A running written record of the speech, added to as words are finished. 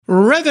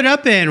Rev it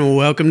up and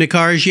welcome to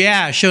Cars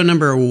Yeah, show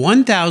number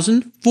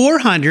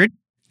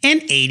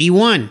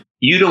 1481.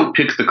 You don't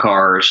pick the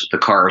cars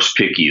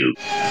pick you.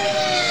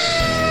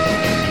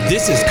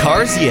 This is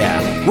Cars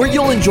Yeah, where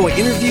you'll enjoy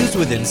interviews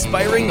with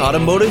inspiring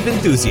automotive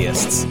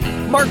enthusiasts.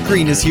 Mark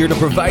Green is here to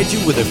provide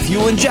you with a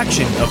fuel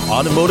injection of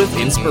automotive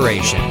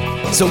inspiration.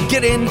 So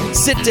get in,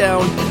 sit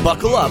down,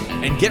 buckle up,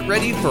 and get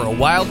ready for a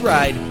wild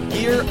ride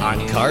here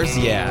on Cars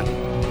Yeah.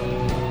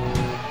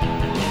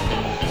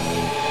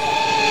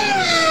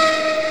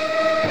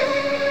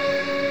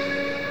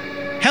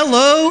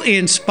 Hello,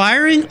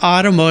 inspiring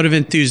automotive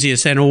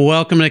enthusiasts, and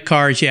welcome to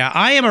Cars Yeah.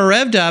 I am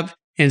revved up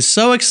and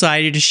so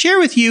excited to share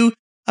with you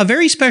a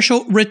very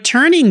special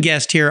returning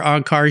guest here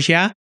on Cars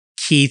Yeah,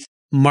 Keith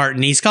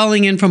Martin. He's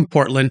calling in from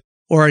Portland,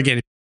 Oregon.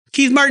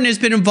 Keith Martin has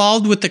been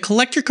involved with the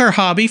collector car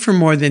hobby for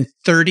more than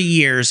 30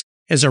 years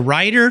as a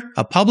writer,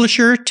 a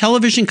publisher,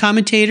 television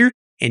commentator,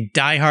 and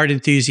diehard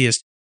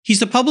enthusiast. He's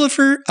the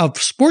publisher of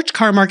Sports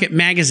Car Market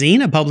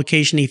magazine, a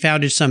publication he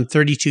founded some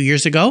 32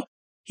 years ago.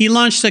 He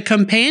launched a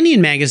companion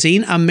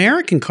magazine,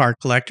 American Car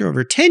Collector,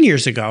 over 10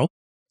 years ago.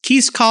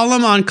 Keith's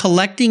column on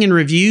collecting and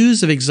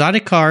reviews of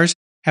exotic cars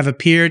have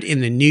appeared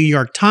in the New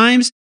York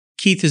Times.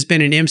 Keith has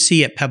been an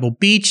MC at Pebble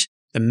Beach,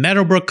 the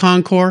Meadowbrook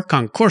Concours,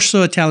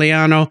 Concorso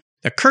Italiano,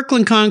 the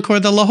Kirkland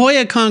Concours, the La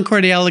Jolla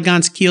Concours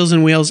d'Elegance, Keels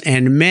and Wheels,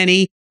 and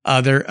many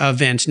other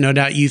events. No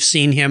doubt you've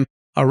seen him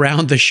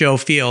around the show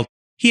field.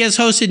 He has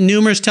hosted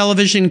numerous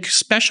television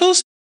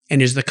specials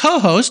and is the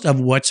co-host of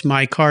What's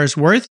My Car's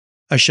Worth,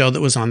 a show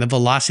that was on the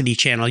Velocity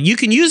channel. You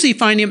can usually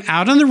find him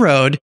out on the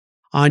road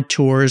on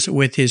tours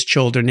with his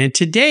children. And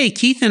today,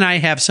 Keith and I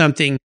have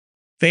something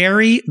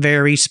very,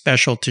 very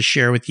special to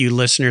share with you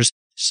listeners,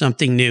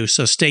 something new.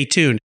 So stay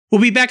tuned. We'll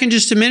be back in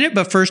just a minute,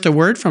 but first a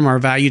word from our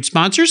valued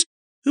sponsors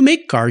who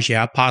make Cars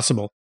Yeah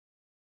possible.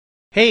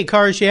 Hey,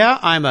 Cars Yeah,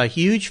 I'm a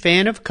huge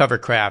fan of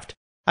Covercraft.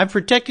 I've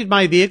protected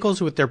my vehicles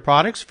with their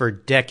products for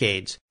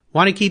decades.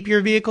 Want to keep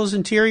your vehicle's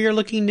interior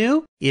looking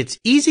new? It's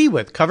easy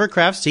with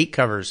Covercraft seat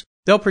covers.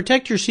 They'll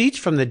protect your seats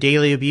from the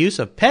daily abuse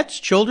of pets,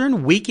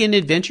 children, weekend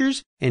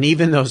adventures, and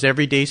even those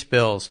everyday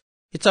spills.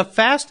 It's a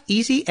fast,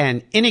 easy,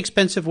 and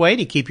inexpensive way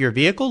to keep your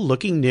vehicle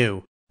looking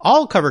new.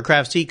 All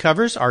Covercraft seat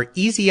covers are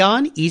easy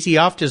on, easy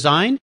off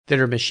design that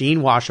are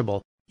machine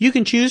washable. You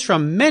can choose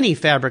from many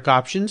fabric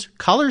options,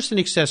 colors, and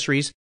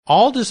accessories,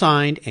 all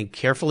designed and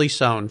carefully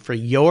sewn for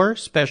your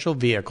special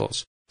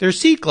vehicles. Their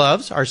seat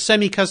gloves are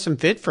semi-custom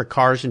fit for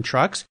cars and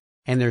trucks,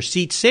 and their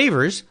seat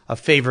savers, a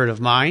favorite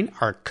of mine,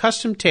 are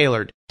custom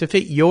tailored to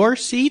fit your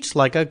seats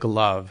like a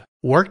glove.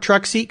 Work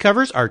truck seat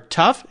covers are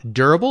tough,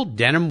 durable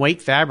denim weight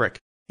fabric.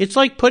 It's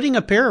like putting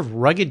a pair of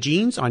rugged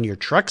jeans on your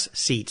truck's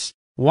seats.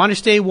 Want to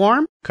stay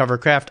warm?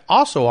 Covercraft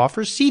also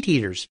offers seat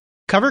heaters.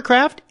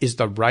 Covercraft is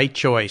the right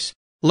choice.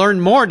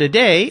 Learn more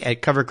today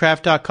at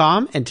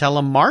covercraft.com and tell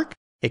them Mark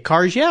at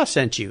Cars Yeah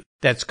sent you.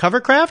 That's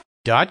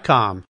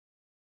covercraft.com.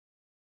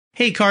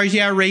 Hey Cars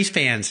Yeah race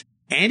fans.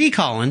 Andy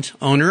Collins,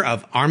 owner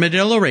of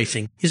Armadillo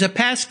Racing, is a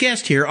past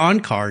guest here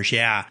on Cars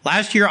Yeah.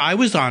 Last year, I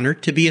was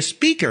honored to be a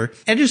speaker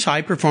at his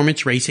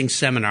high-performance racing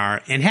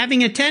seminar, and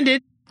having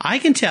attended, I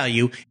can tell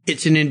you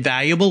it's an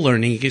invaluable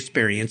learning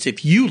experience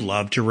if you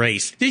love to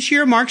race. This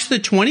year marks the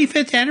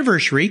 25th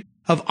anniversary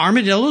of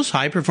Armadillo's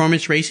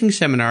high-performance racing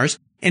seminars,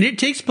 and it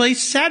takes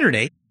place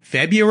Saturday,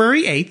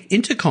 February 8th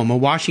in Tacoma,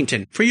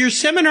 Washington. For your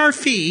seminar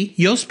fee,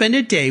 you'll spend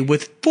a day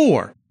with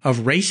 4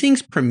 of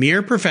racing's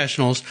premier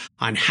professionals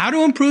on how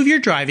to improve your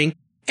driving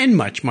and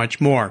much,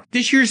 much more.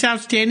 This year's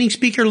outstanding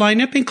speaker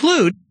lineup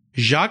include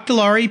Jacques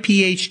Delary,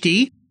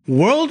 PhD,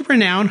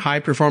 world-renowned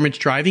high-performance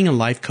driving and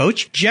life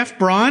coach, Jeff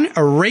Braun,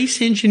 a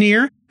race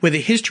engineer with a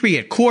history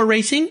at Core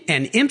Racing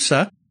and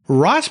IMSA,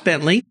 Ross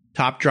Bentley,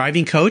 top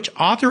driving coach,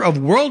 author of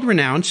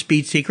world-renowned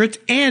Speed Secrets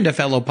and a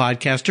fellow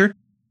podcaster,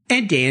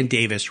 and Dan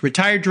Davis,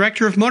 retired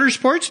director of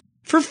motorsports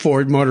for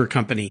Ford Motor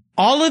Company.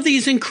 All of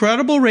these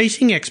incredible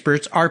racing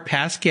experts are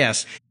past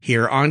guests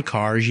here on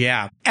Cars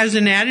Yeah. As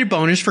an added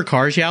bonus for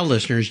Cars Yeah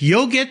listeners,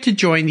 you'll get to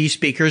join these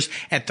speakers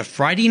at the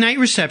Friday night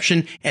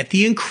reception at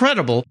the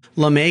incredible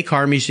LeMay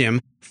Car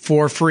Museum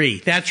for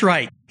free. That's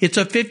right. It's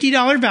a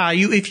 $50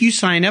 value if you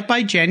sign up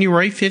by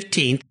January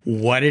 15th.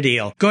 What a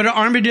deal. Go to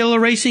Armadillo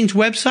Racing's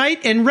website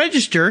and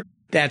register.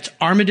 That's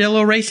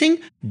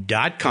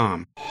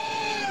armadilloracing.com.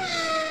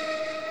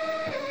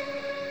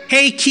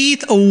 Hey,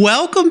 Keith,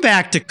 welcome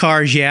back to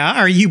Cars Yeah.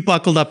 Are you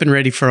buckled up and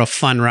ready for a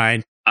fun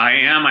ride? I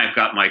am. I've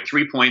got my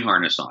 3-point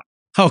harness on.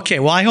 Okay,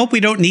 well, I hope we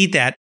don't need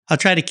that. I'll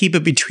try to keep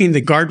it between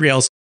the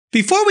guardrails.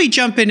 Before we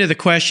jump into the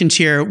questions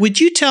here,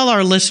 would you tell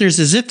our listeners,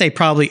 as if they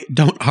probably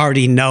don't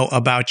already know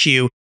about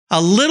you,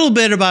 a little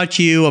bit about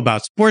you,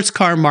 about Sports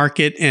Car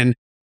Market, and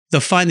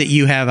the fun that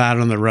you have out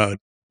on the road?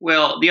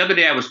 Well, the other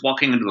day I was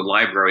walking into the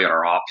library at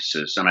our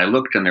offices, and I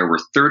looked, and there were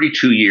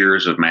 32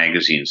 years of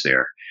magazines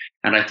there.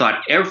 And I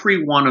thought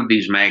every one of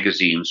these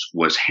magazines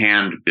was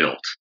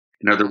hand-built.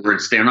 In other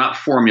words, they're not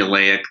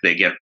formulaic. They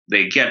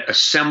get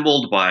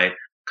assembled by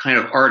kind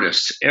of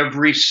artists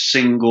every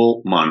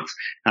single month.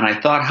 And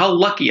I thought how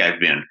lucky I've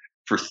been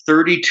for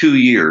 32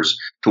 years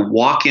to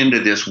walk into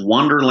this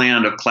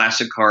wonderland of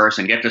classic cars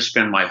and get to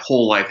spend my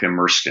whole life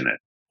immersed in it.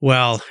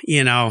 Well,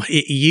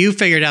 you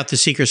figured out the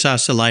secret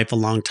sauce to life a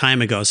long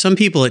time ago. Some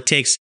people, it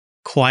takes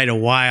quite a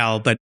while,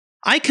 but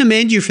I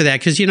commend you for that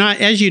because,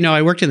 as you know,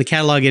 I worked in the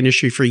catalog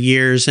industry for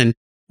years and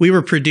we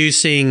were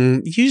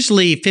producing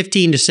usually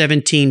 15 to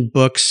 17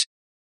 books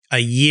a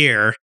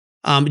year.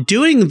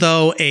 Doing,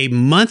 though, a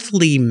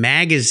monthly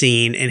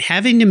magazine and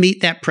having to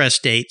meet that press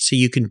date so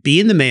you can be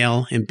in the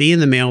mail and be in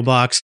the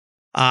mailbox,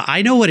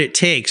 I know what it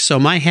takes. So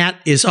my hat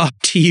is off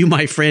to you,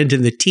 my friend,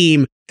 and the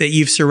team that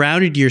you've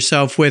surrounded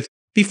yourself with.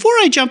 Before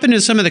I jump into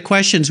some of the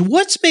questions,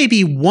 what's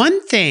maybe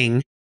one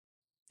thing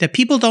that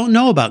people don't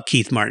know about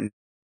Keith Martin?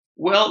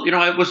 Well,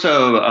 I was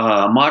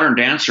a modern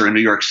dancer in New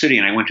York City,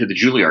 and I went to the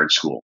Juilliard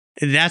School.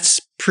 That's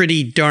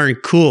pretty darn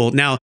cool.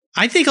 Now,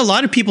 I think a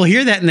lot of people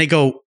hear that and they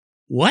go,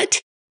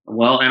 what?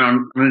 Well,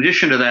 and in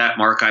addition to that,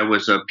 Mark, I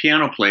was a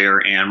piano player,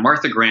 and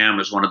Martha Graham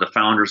is one of the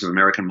founders of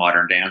American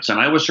Modern Dance, and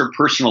I was her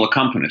personal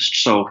accompanist.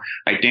 So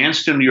I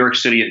danced in New York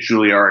City at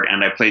Juilliard,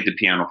 and I played the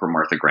piano for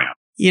Martha Graham.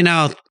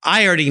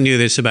 I already knew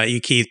this about you,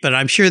 Keith, but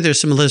I'm sure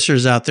there's some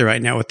listeners out there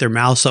right now with their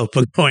mouths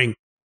open going,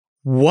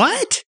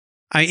 what?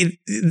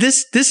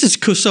 This is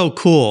so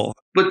cool.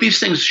 But these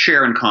things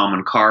share in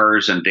common,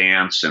 cars and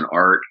dance and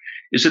art,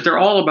 is that they're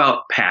all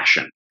about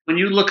passion. When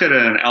you look at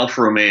an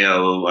Alfa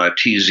Romeo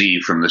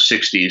TZ from the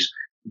 60s,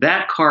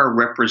 that car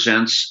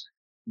represents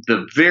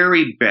the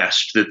very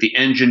best that the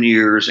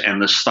engineers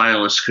and the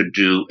stylists could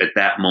do at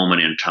that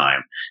moment in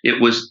time.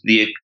 It was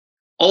the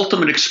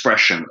ultimate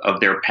expression of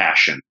their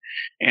passion.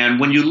 And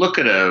when you look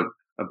at a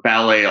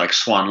ballet like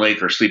Swan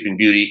Lake or Sleeping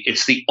Beauty,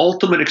 it's the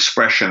ultimate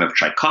expression of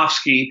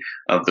Tchaikovsky,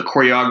 of the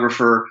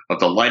choreographer, of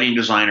the lighting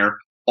designer,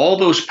 all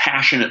those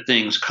passionate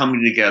things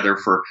coming together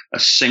for a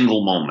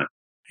single moment.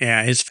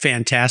 Yeah, it's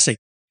fantastic.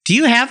 Do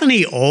you have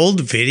any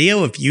old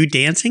video of you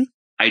dancing?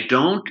 I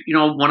don't.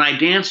 When I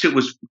danced, it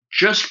was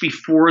just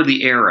before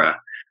the era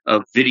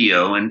of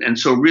video. And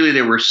so really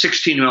there were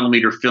 16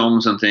 millimeter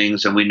films and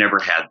things, and we never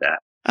had that.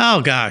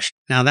 Oh, gosh.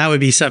 Now that would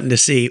be something to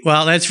see.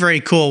 Well, that's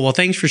very cool. Well,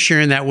 thanks for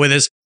sharing that with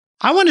us.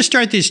 I want to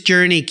start this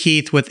journey,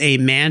 Keith, with a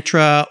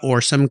mantra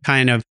or some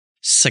kind of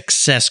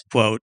success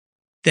quote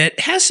that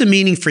has some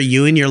meaning for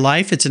you in your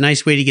life. It's a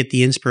nice way to get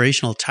the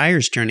inspirational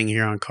tires turning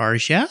here on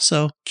Cars. Yeah.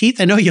 So,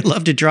 Keith, I know you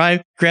love to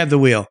drive. Grab the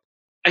wheel.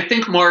 I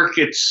think, Mark,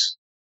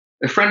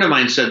 a friend of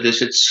mine said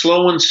this, it's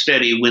slow and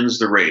steady wins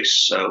the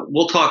race.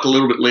 We'll talk a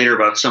little bit later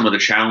about some of the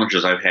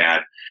challenges I've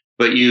had,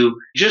 but you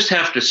just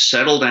have to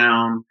settle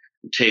down,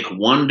 take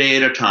one day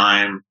at a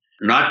time,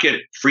 not get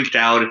freaked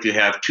out if you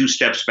have 2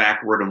 steps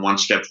backward and 1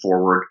 step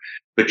forward,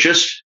 but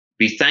just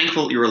be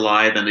thankful that you're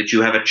alive and that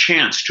you have a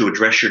chance to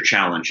address your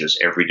challenges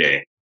every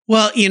day.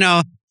 Well,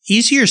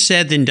 easier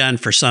said than done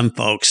for some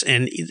folks.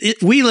 And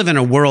we live in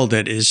a world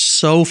that is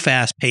so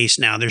fast paced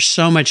now. There's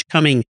so much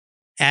coming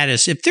at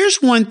us. If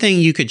there's one thing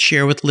you could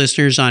share with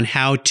listeners on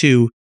how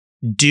to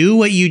do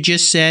what you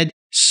just said,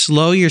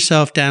 slow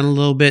yourself down a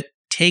little bit,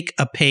 take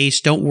a pace,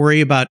 don't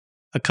worry about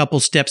a couple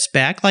steps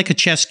back, like a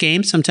chess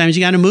game. Sometimes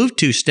you got to move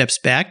 2 steps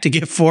back to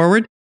get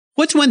forward.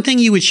 What's one thing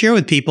you would share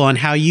with people on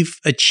how you've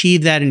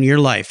achieved that in your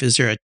life? Is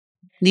there a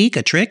technique,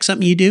 a trick,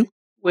 something you do?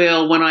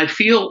 Well, when I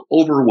feel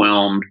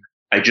overwhelmed,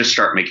 I just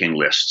start making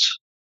lists.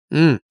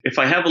 If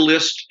I have a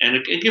list, and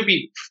it can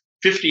be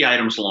 50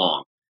 items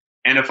long,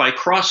 and if I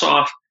cross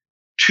off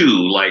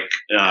 2, like,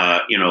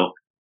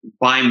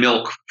 buy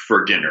milk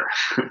for dinner,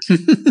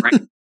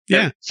 right?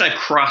 Yeah. I've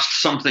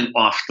crossed something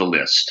off the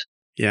list.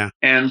 Yeah.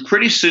 And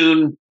pretty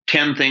soon,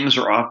 10 things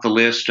are off the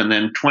list, and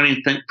then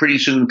 20, pretty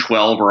soon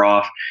 12 are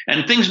off,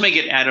 and things may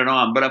get added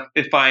on. But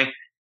if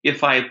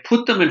I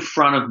put them in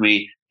front of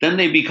me, then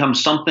they become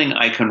something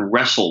I can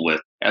wrestle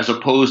with, as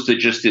opposed to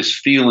just this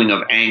feeling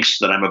of angst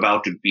that I'm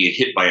about to be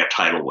hit by a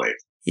tidal wave.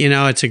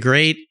 It's a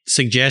great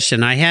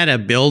suggestion. I had a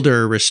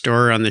builder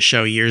restorer on the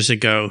show years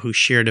ago who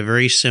shared a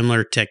very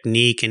similar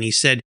technique. And he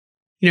said,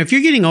 if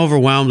you're getting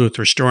overwhelmed with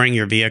restoring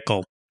your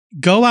vehicle,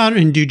 go out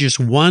and do just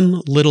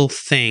one little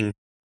thing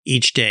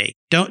each day.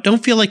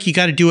 Don't feel like you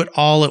got to do it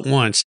all at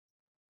once.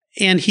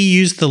 And he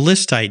used the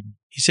list idea.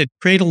 He said,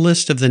 create a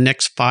list of the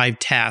next 5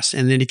 tasks.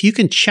 And then if you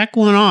can check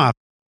one off,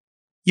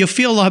 you'll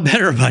feel a lot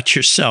better about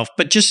yourself.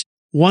 But just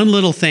one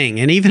little thing.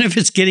 And even if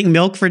it's getting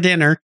milk for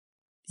dinner,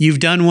 you've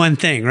done one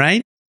thing,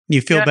 right? You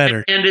feel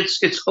better. And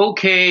it's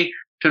okay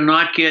to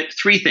not get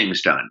 3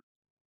 things done.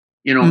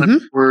 In Mm-hmm. other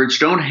words,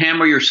 don't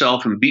hammer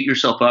yourself and beat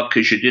yourself up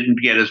because you didn't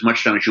get as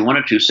much done as you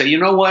wanted to. Say, you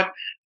know what?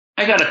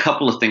 I got a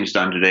couple of things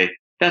done today.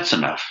 That's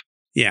enough.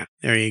 Yeah,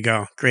 there you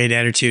go. Great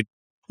attitude.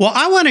 Well,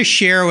 I want to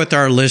share with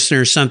our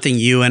listeners something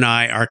you and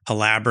I are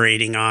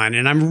collaborating on,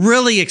 and I'm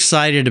really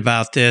excited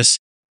about this.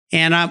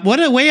 And what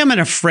a way I'm going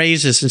to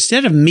phrase this,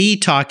 instead of me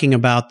talking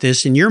about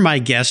this, and you're my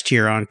guest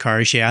here on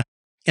Cars Yeah,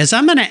 is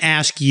I'm going to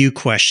ask you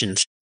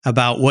questions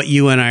about what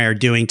you and I are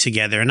doing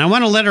together. And I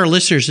want to let our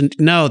listeners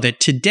know that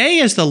today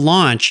is the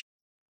launch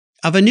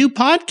of a new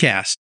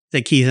podcast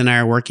that Keith and I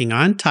are working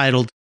on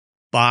titled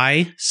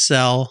Buy,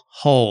 Sell,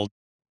 Hold.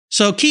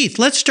 So Keith,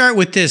 let's start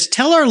with this.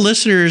 Tell our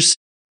listeners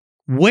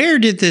Where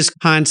did this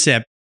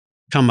concept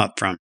come up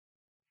from?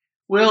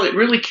 Well, it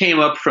really came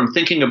up from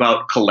thinking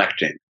about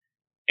collecting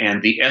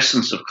and the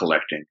essence of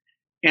collecting.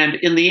 And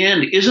in the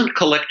end, isn't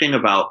collecting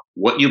about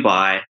what you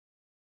buy,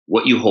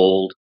 what you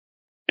hold,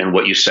 and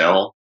what you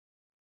sell?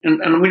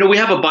 And we know we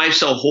have a buy,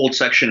 sell, hold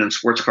section in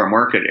Sports Car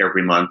Market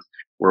every month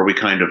where we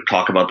kind of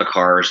talk about the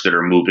cars that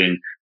are moving.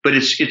 But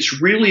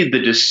it's really the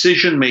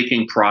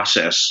decision-making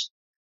process.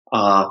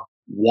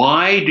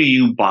 Why do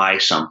you buy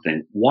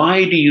something?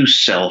 Why do you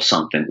sell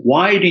something?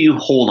 Why do you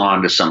hold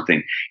on to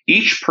something?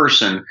 Each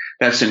person,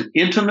 that's an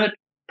intimate,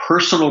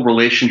 personal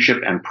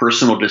relationship and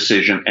personal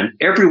decision. And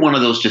every one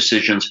of those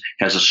decisions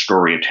has a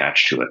story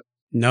attached to it.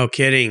 No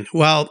kidding.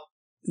 Well,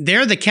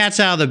 they're the cat's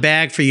out of the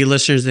bag for you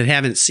listeners that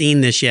haven't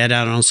seen this yet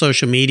out on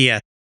social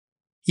media.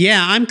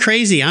 Yeah, I'm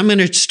crazy. I'm going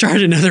to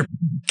start another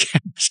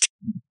podcast.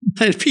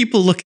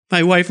 And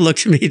my wife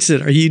looks at me and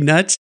said, "Are you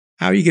nuts?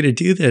 How are you going to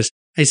do this?"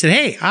 I said,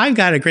 "Hey, I've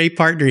got a great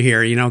partner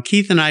here. You know,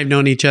 Keith and I have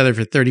known each other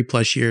for 30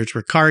 plus years.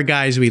 We're car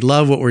guys. We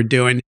love what we're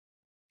doing."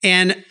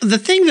 And the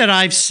thing that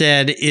I've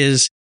said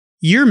is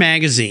your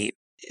magazine,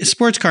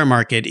 Sports Car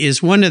Market,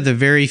 is one of the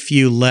very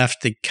few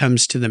left that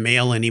comes to the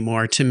mail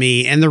anymore to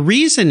me. And the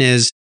reason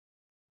is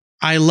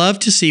I love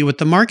to see what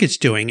the market's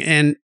doing.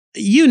 And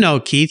you know,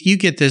 Keith, you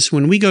get this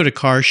when we go to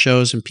car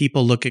shows and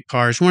people look at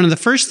cars. One of the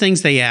first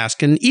things they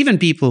ask, and even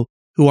people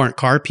who aren't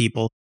car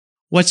people,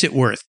 what's it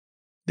worth?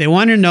 They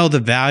want to know the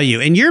value.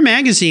 And your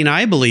magazine,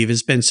 I believe,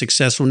 has been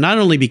successful not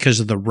only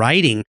because of the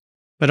writing,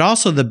 but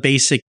also the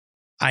basic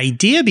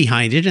idea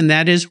behind it. And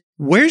that is,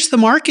 where's the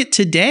market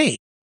today?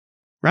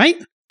 Right?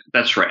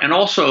 That's right. And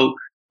also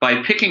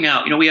by picking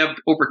out, we have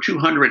over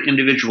 200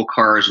 individual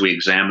cars we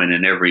examine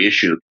in every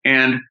issue.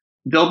 And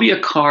there'll be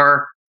a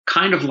car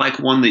kind of like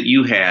one that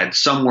you had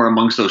somewhere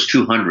amongst those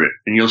 200.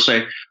 And you'll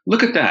say,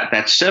 look at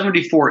that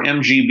 74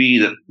 MGB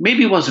that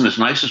maybe wasn't as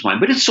nice as mine,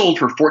 but it sold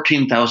for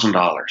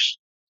 $14,000.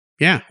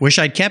 Yeah, wish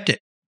I'd kept it.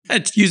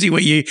 That's usually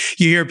what you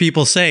hear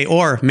people say.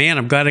 Or, man,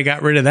 I'm glad I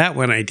got rid of that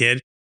when I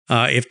did,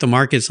 if the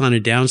market's on a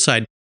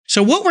downside.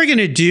 So what we're going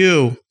to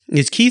do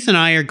is Keith and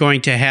I are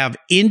going to have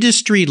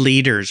industry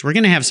leaders. We're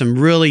going to have some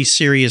really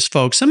serious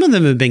folks. Some of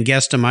them have been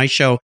guests on my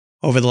show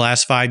over the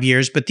last 5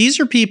 years, but these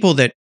are people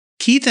that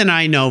Keith and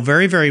I know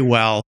very, very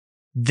well.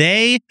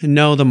 They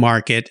know the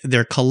market.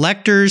 They're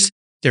collectors.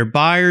 They're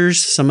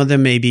buyers. Some of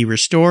them may be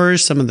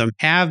restorers. Some of them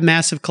have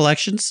massive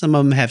collections. Some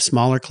of them have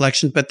smaller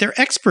collections, but they're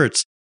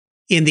experts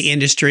in the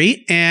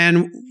industry.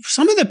 And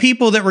some of the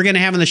people that we're going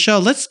to have on the show,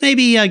 let's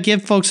maybe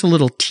give folks a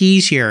little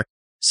tease here.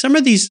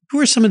 Who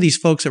are some of these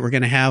folks that we're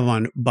going to have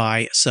on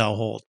Buy, Sell,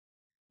 Hold?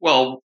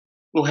 Well,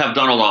 we'll have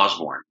Donald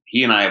Osborne.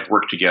 He and I have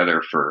worked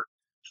together for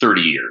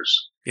 30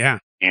 years. Yeah.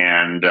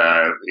 And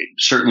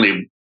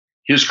certainly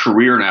his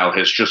career now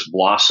has just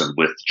blossomed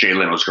with Jay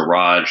Leno's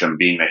Garage and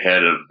being the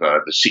head of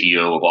the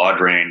CEO of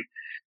Audrain.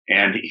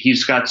 And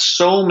he's got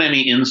so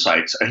many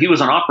insights. He was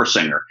an opera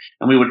singer.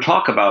 And we would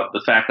talk about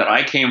the fact that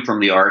I came from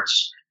the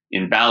arts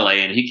in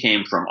ballet and he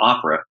came from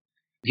opera.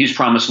 He's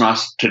promised not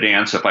to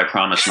dance if I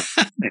promise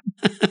not to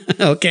dance.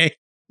 Okay.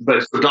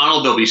 But for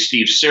Donald, there'll be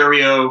Steve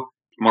Serio,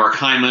 Mark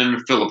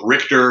Hyman, Philip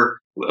Richter.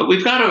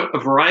 We've got a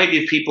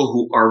variety of people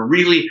who are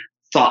really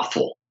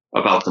thoughtful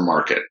about the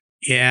market.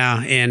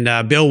 Yeah,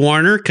 and Bill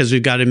Warner, because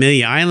we've got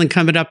Amelia Island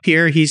coming up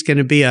here. He's going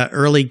to be an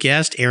early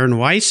guest. Aaron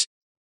Weiss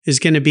is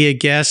going to be a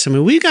guest. I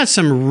mean, we've got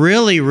some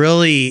really,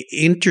 really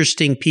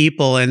interesting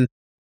people. And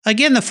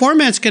again, the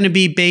format's going to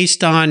be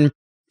based on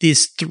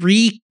this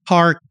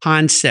 3-car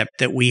concept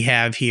that we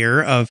have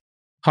here of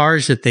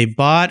cars that they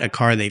bought, a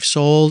car they've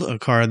sold, a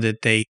car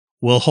that they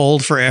will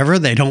hold forever.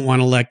 They don't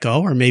want to let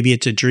go, or maybe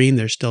it's a dream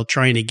they're still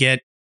trying to get.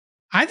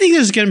 I think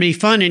this is going to be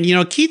fun. And,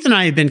 Keith and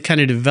I have been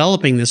kind of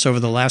developing this over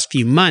the last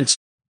few months.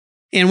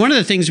 And one of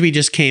the things we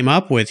just came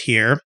up with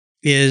here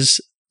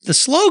is the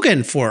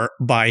slogan for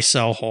Buy,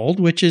 Sell, Hold,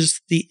 which is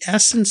the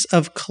essence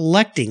of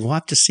collecting. We'll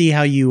have to see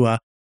how you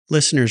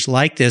listeners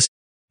like this.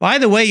 By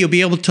the way, you'll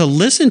be able to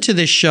listen to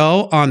this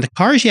show on the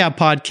Cars Yeah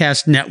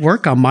Podcast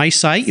Network on my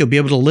site. You'll be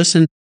able to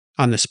listen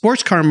on the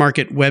Sports Car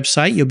Market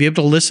website. You'll be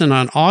able to listen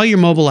on all your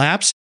mobile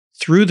apps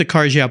through the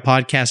Cars Yeah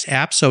Podcast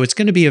app. So it's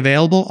going to be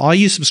available. All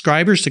you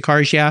subscribers to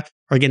Cars Yeah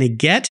are going to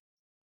get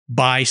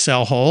Buy,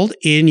 Sell, Hold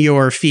in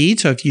your feed.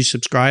 So if you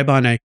subscribe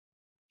on a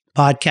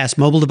podcast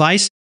mobile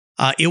device,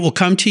 it will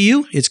come to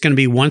you. It's going to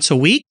be once a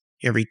week,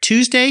 every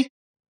Tuesday,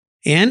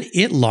 and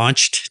it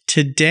launched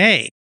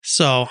today.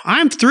 So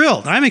I'm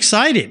thrilled. I'm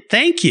excited.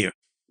 Thank you.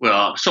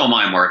 Well, so am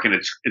I, Mark, and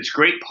it's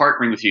great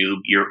partnering with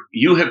you.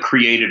 You have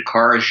created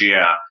Cars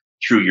Yeah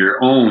through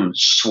your own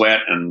sweat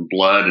and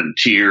blood and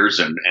tears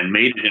and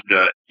made it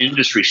into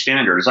industry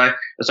standard.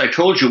 As I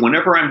told you,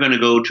 whenever I'm going to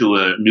go to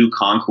a new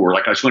concours,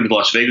 like I was going to the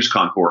Las Vegas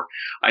concours,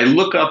 I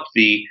look up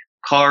the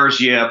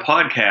Cars Yeah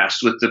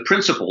podcast with the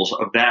principles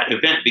of that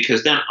event,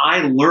 because then I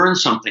learn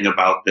something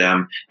about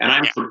them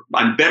and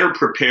I'm better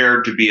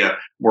prepared to be a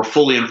more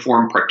fully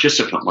informed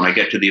participant when I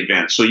get to the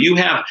event. So you're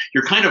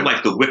kind of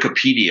like the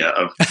Wikipedia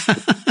of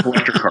the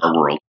collector car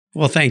world.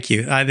 Well, thank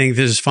you. I think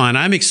this is fun.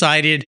 I'm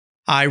excited.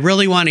 I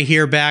really want to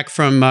hear back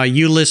from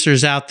you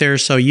listeners out there.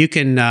 So you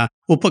can,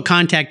 we'll put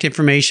contact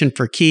information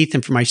for Keith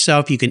and for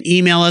myself. You can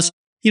email us.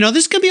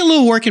 This could be a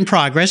little work in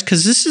progress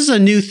because this is a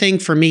new thing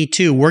for me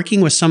too, working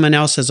with someone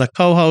else as a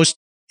co-host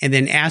and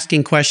then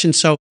asking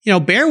questions. So,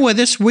 bear with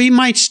us. We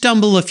might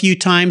stumble a few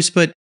times,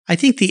 but I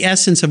think the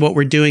essence of what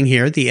we're doing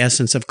here, the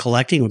essence of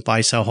collecting with Buy,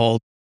 Sell,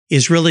 Hold,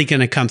 is really going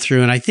to come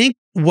through. And I think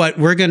what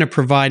we're going to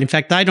provide, in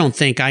fact,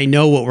 I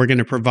know what we're going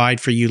to provide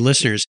for you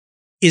listeners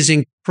is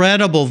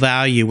incredible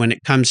value when it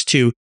comes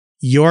to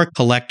your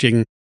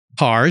collecting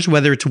cars,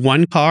 whether it's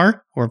one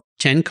car or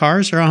 10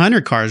 cars or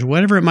 100 cars,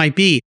 whatever it might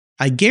be.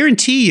 I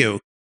guarantee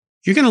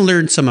you're going to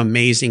learn some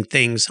amazing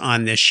things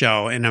on this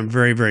show, and I'm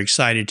very, very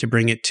excited to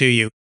bring it to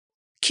you.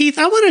 Keith,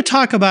 I want to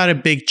talk about a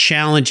big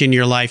challenge in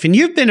your life, and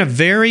you've been a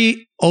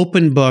very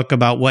open book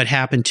about what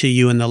happened to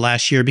you in the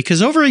last year,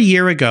 because over a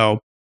year ago,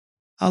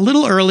 a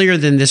little earlier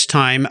than this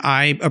time,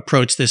 I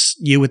approached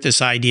you with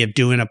this idea of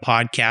doing a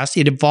podcast.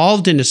 It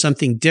evolved into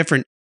something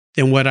different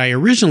than what I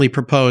originally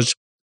proposed,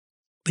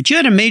 but you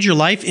had a major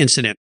life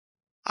incident.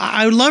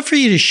 I would love for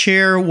you to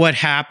share what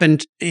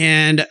happened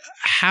and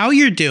how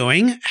you're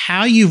doing,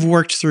 how you've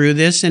worked through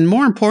this, and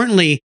more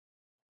importantly,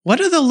 what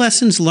are the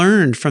lessons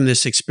learned from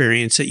this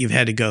experience that you've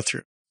had to go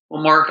through?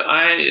 Well, Mark,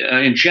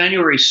 in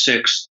January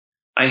 6th,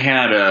 I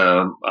had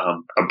a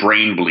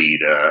brain bleed,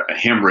 a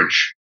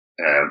hemorrhage,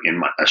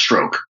 a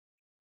stroke.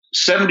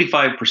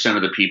 75%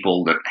 of the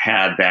people that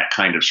had that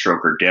kind of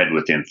stroke are dead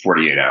within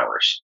 48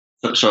 hours.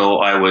 So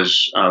I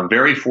was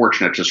very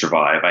fortunate to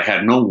survive. I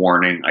had no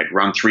warning. I'd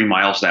run 3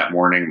 miles that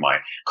morning. My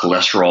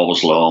cholesterol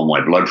was low.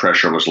 My blood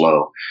pressure was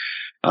low.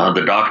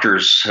 The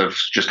doctors have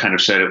just kind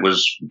of said it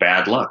was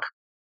bad luck.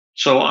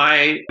 So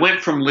I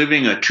went from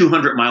living a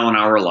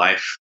 200-mile-an-hour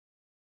life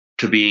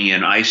to being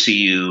in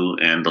ICU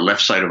and the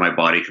left side of my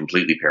body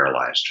completely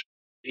paralyzed.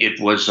 It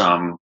was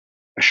a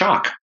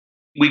shock.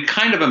 We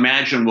kind of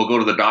imagine we'll go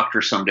to the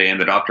doctor someday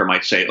and the doctor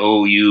might say,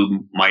 oh,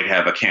 you might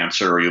have a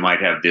cancer or you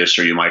might have this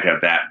or you might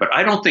have that. But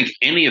I don't think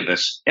any of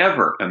us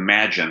ever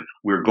imagine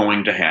we're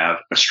going to have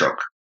a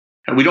stroke.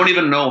 And we don't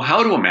even know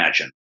how to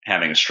imagine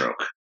having a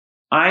stroke.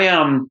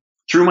 I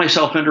threw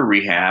myself into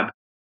rehab.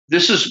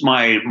 This is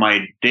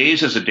my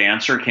days as a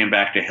dancer came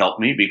back to help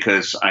me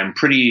because I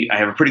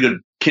have a pretty good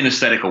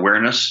kinesthetic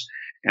awareness.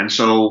 And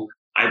so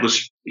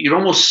you'd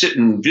almost sit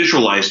and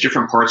visualize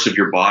different parts of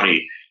your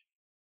body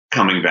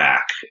coming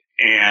back.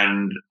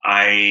 And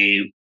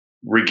I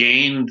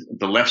regained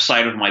the left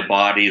side of my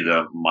body,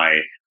 my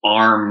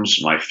arms,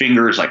 my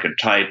fingers, I could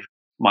type.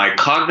 My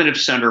cognitive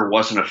center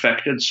wasn't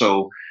affected,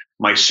 so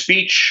my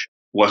speech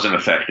wasn't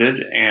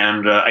affected,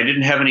 and I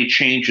didn't have any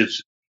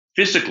changes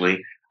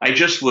physically. I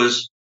just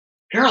was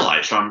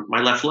paralyzed on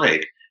my left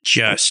leg.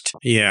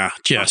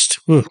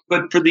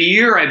 But for the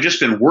year, I've just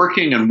been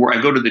working, and I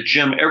go to the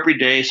gym every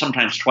day,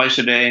 sometimes twice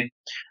a day.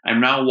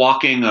 I'm now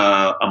walking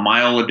a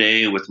mile a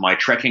day with my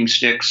trekking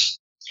sticks.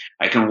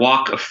 I can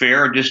walk a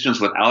fair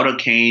distance without a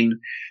cane.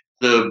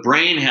 The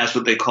brain has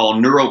what they call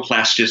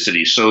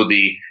neuroplasticity. So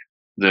the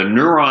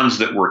neurons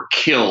that were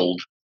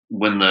killed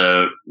when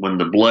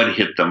the blood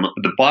hit them,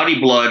 the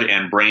body blood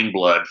and brain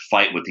blood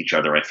fight with each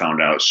other, I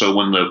found out. So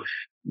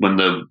when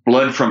the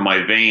blood from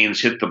my veins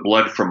hit the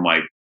blood from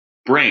my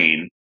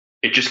brain,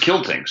 it just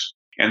killed things.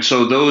 And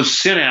so those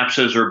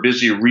synapses are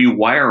busy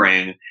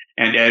rewiring.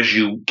 And as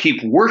you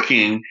keep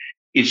working,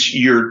 it's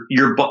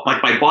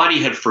like my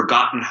body had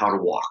forgotten how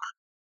to walk.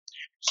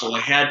 So I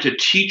had to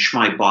teach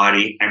my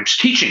body, I'm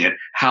teaching it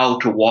how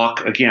to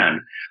walk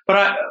again.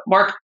 But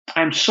Mark,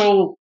 I'm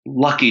so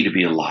lucky to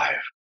be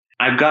alive.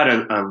 I've got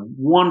a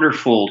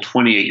wonderful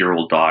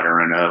 28-year-old daughter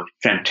and a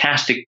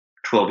fantastic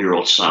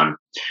 12-year-old son.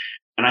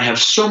 And I have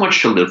so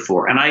much to live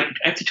for. And I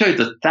have to tell you,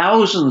 the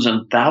thousands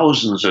and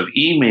thousands of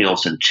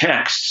emails and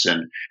texts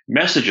and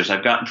messages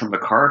I've gotten from the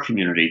car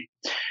community,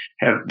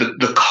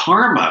 the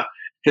karma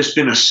has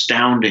been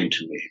astounding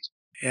to me.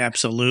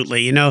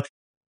 Absolutely.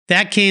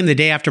 That came the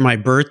day after my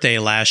birthday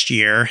last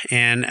year.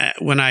 And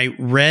when I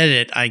read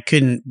it, I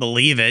couldn't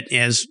believe it,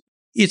 as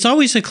it's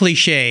always a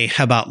cliche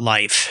about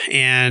life.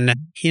 And,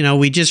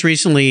 we just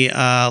recently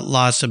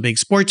lost a big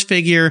sports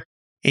figure.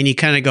 And you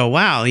kind of go,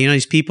 wow,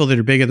 these people that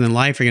are bigger than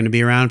life are going to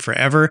be around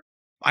forever.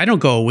 I don't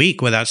go a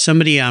week without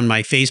somebody on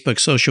my Facebook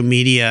social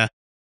media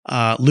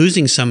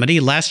losing somebody.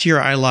 Last year,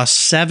 I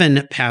lost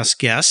 7 past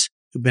guests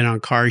who've been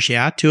on Cars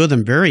Yeah, 2 of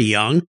them very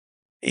young.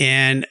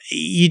 And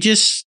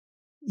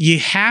you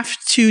have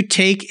to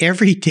take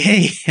every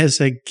day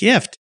as a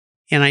gift.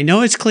 And I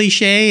know it's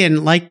cliche.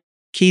 And like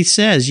Keith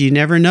says, you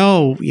never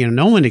know,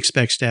 no one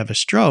expects to have a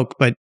stroke,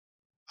 but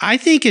I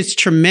think it's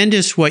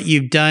tremendous what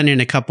you've done in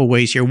a couple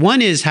ways here.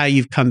 One is how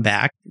you've come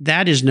back.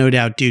 That is no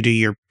doubt due to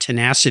your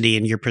tenacity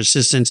and your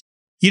persistence.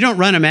 You don't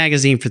run a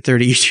magazine for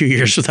 32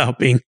 years without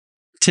being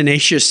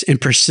tenacious and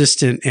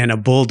persistent and a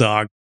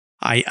bulldog.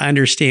 I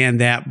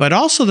understand that. But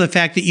also the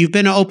fact that you've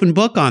been an open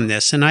book on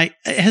this. And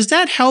has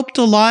that helped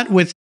a lot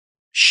with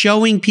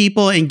showing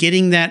people and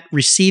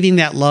receiving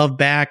that love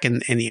back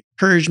and the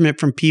encouragement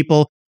from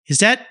people? Does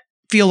that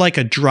feel like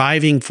a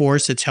driving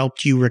force that's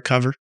helped you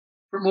recover?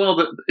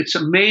 Well, it's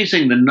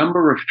amazing the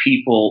number of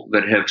people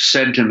that have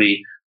said to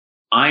me,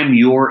 "I'm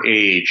your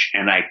age,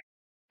 and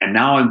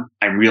now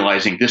I'm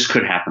realizing this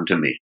could happen to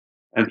me."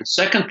 And the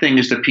second thing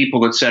is the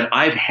people that said,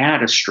 "I've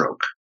had a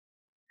stroke,"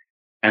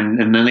 and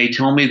then they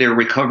tell me their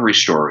recovery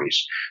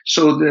stories.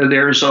 So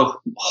there's a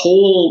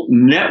whole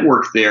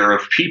network there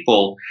of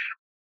people.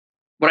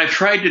 What I've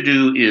tried to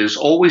do is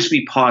always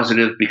be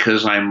positive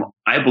because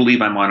I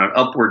believe I'm on an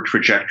upward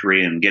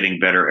trajectory and getting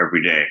better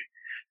every day.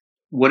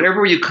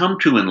 Whatever you come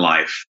to in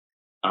life,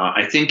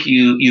 I think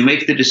you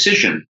make the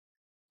decision.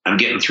 I'm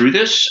getting through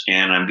this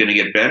and I'm going to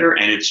get better.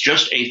 And it's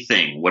just a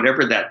thing,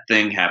 whatever that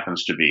thing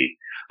happens to be.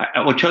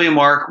 I will tell you,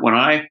 Mark, when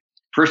I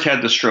first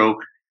had the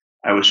stroke,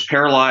 I was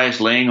paralyzed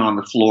laying on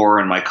the floor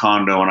in my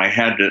condo, and I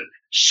had to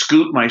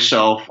scoot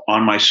myself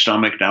on my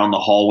stomach down the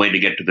hallway to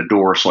get to the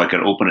door so I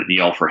could open it and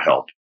yell for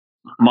help.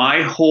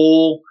 My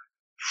whole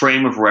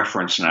frame of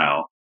reference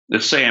now,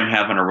 let's say I'm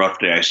having a rough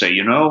day, I say,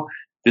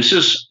 this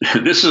is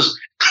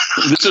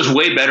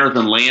way better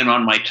than laying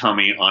on my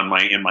tummy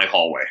in my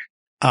hallway.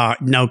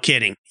 No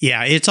kidding.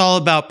 Yeah, it's all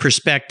about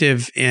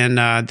perspective and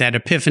that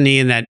epiphany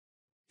and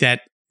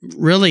that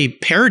really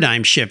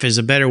paradigm shift is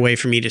a better way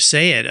for me to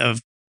say it,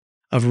 of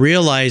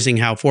realizing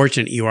how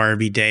fortunate you are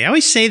every day. I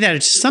always say that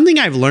it's something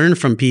I've learned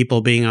from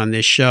people being on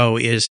this show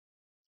is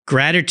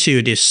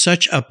gratitude is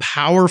such a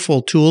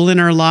powerful tool in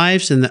our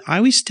lives. And I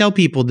always tell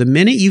people the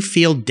minute you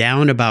feel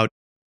down about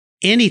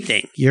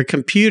anything, your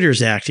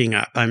computer's acting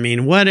up,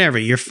 whatever,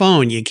 your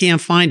phone, you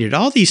can't find it,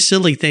 all these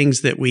silly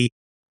things that we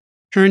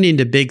turn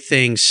into big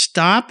things,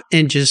 stop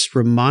and just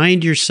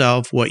remind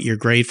yourself what you're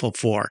grateful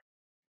for.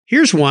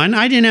 Here's one.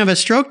 I didn't have a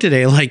stroke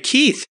today like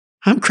Keith.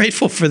 I'm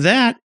grateful for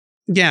that.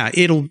 Yeah,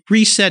 it'll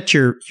reset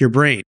your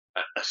brain.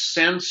 A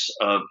sense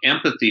of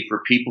empathy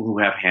for people who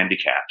have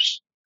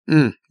handicaps.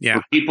 Yeah.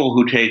 For people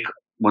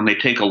when they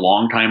take a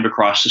long time to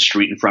cross the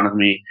street in front of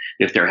me,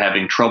 if they're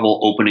having trouble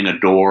opening a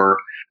door,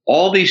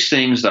 all these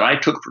things that I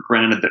took for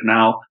granted that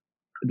now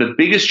the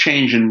biggest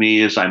change in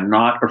me is I'm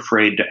not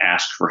afraid to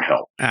ask for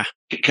help.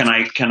 Can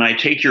I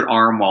take your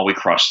arm while we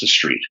cross the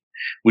street?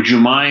 Would you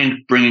mind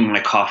bringing my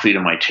coffee to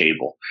my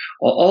table?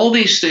 All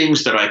these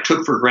things that I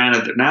took for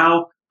granted that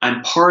now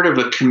I'm part of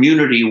a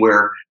community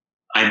where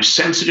I'm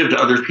sensitive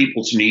to other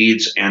people's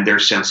needs and they're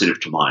sensitive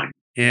to mine.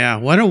 Yeah,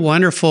 what a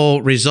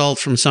wonderful result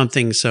from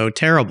something so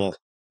terrible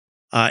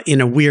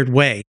in a weird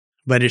way,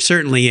 but it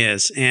certainly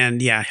is.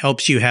 And yeah,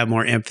 helps you have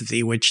more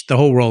empathy, which the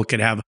whole world could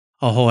have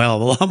a whole hell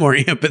of a lot more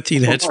empathy,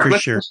 that's for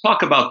sure. Let's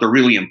talk about the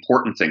really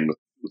important thing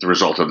with the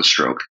result of the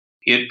stroke.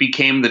 It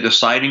became the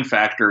deciding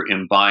factor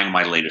in buying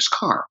my latest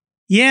car.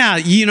 Yeah,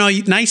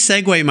 nice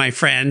segue, my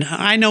friend.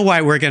 I know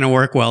why we're going to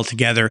work well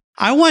together.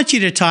 I want you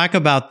to talk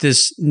about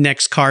this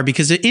next car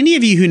because any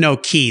of you who know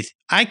Keith,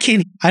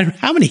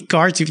 how many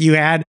cars have you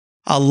had?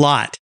 A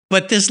lot.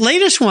 But this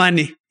latest one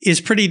is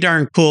pretty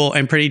darn cool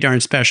and pretty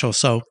darn special.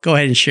 So go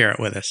ahead and share it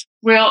with us.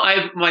 Well,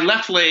 my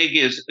left leg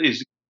is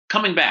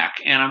coming back,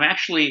 and I'm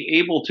actually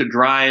able to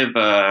drive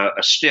a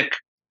stick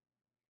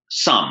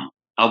some.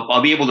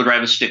 I'll be able to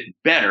drive a stick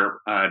better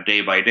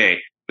day by day.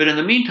 But in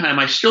the meantime,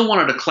 I still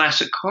wanted a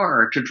classic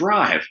car to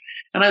drive.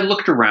 And I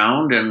looked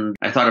around and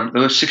I thought of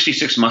the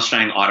 66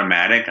 Mustang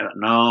automatic.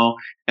 No.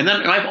 And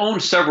then I've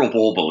owned several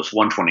Volvos,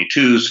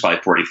 122s,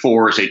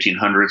 544s,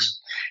 1800s.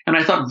 And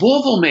I thought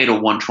Volvo made a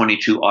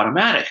 122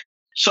 automatic.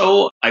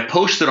 So I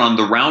posted on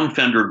the Round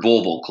Fendered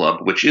Volvo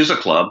Club, which is a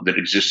club that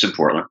exists in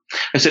Portland.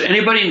 I said,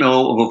 anybody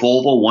know of a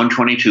Volvo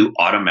 122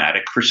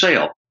 automatic for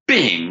sale?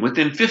 Bing,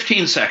 within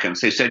 15 seconds,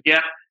 they said,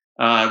 yeah.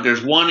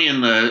 There's one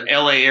in the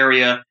LA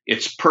area.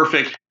 It's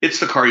perfect.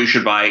 It's the car you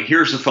should buy.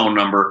 Here's the phone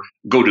number.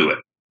 Go do it.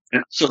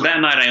 And so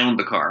that night I owned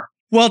the car.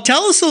 Well,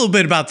 tell us a little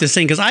bit about this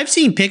thing because I've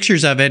seen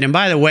pictures of it. And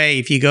by the way,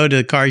 if you go to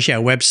the Cars Yeah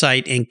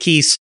website and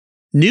Keith's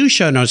new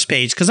show notes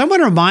page, because I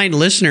want to remind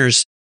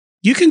listeners,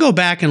 you can go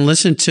back and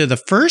listen to the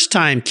first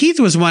time.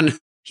 Keith was one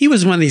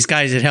of these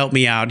guys that helped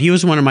me out. He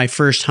was one of my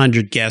first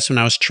 100 guests when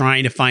I was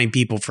trying to find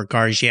people for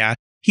Cars Yeah.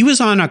 He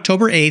was on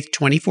October 8th,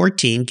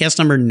 2014, guest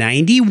number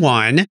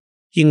 91.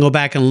 You can go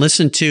back and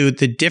listen to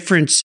the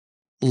difference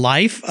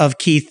life of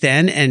Keith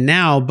then and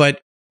now. But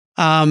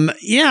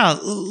yeah,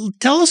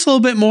 tell us a little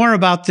bit more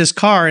about this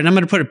car. And I'm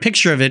going to put a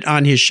picture of it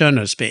on his show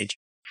notes page.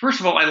 First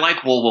of all, I like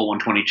Volvo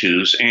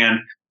 122s.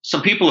 And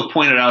some people have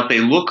pointed out they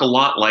look a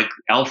lot like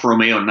Alfa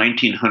Romeo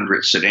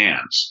 1900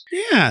 sedans.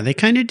 Yeah, they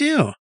kind of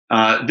do.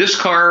 This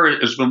car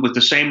has been with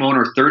the same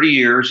owner 30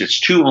 years. It's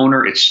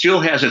two-owner. It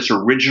still has its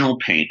original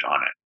paint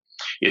on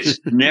it. It's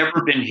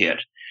never been hit.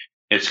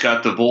 It's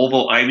got the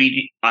Volvo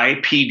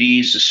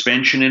IPD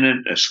suspension in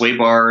it, sway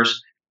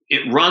bars.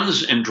 It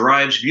runs and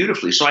drives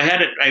beautifully. So I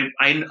had it.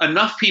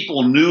 Enough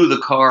people knew the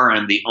car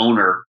and the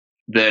owner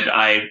that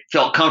I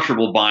felt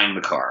comfortable buying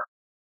the car.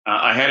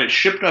 I had it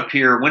shipped up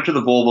here. Went to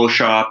the Volvo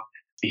shop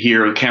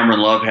here. Cameron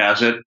Love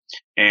has it,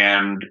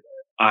 and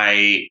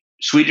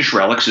Swedish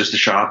Relics is the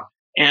shop.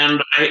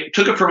 And I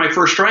took it for my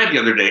first drive the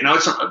other day. Now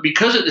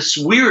it's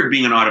weird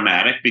being an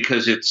automatic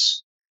because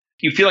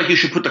you feel like you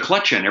should put the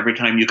clutch in every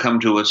time you come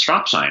to a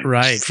stop sign.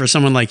 Right. For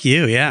someone like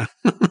you. Yeah.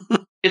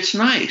 It's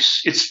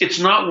nice. It's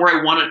not where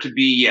I want it to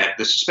be yet.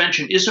 The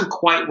suspension isn't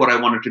quite what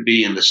I want it to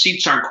be, and the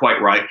seats aren't quite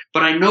right,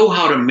 but I know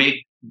how to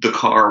make the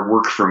car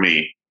work for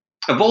me.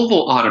 A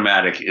Volvo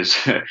automatic is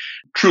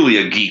truly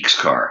a geek's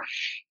car.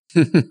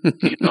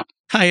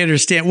 I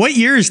understand. What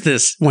year is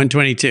this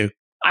 122?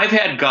 I've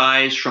had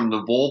guys from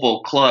the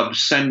Volvo club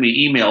send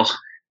me emails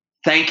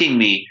thanking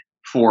me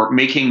for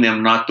making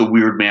them not the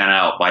weird man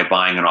out by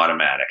buying an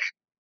automatic.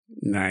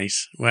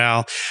 Nice.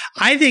 Well,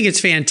 I think it's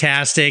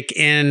fantastic.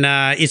 And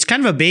it's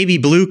kind of a baby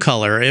blue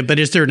color, but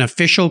is there an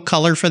official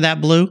color for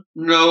that blue?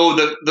 No,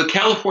 the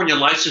California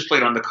license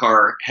plate on the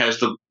car has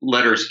the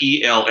letters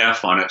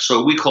ELF on it.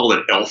 So we call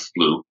it ELF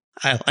blue.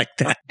 I like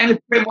that. And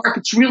Mark,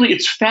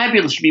 it's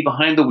fabulous to be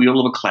behind the wheel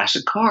of a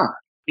classic car.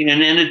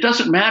 And it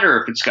doesn't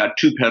matter if it's got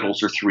 2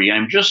 pedals or 3.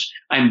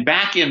 I'm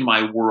back in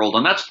my world.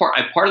 And that's part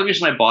of the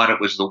reason I bought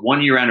it was the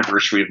 1-year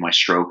anniversary of my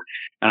stroke.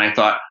 And I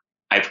thought,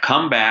 I've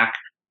come back.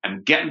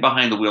 I'm getting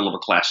behind the wheel of a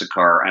classic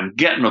car. I'm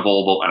getting a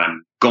Volvo, and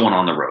I'm going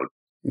on the road.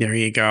 There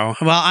you go.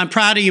 Well, I'm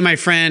proud of you, my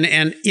friend.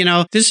 And,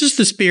 this is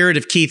the spirit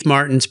of Keith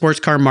Martin, Sports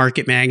Car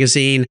Market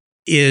Magazine,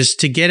 is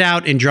to get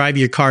out and drive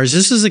your cars.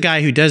 This is a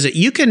guy who does it.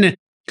 You can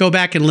go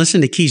back and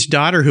listen to Keith's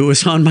daughter, who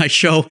was on my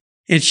show,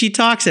 and she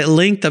talks at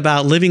length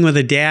about living with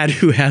a dad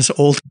who has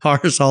old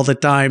cars all the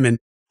time and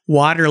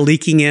water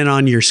leaking in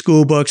on your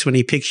school books when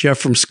he picks you up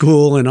from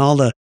school and all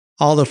the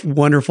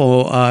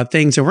wonderful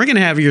things. And we're going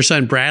to have your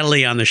son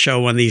Bradley on the show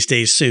one of these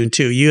days soon,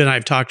 too. You and I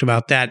have talked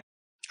about that.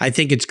 I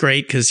think it's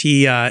great because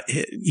he's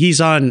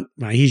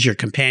your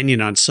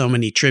companion on so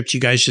many trips.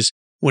 You guys just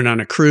went on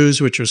a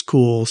cruise, which was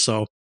cool.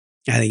 So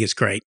I think it's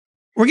great.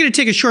 We're going to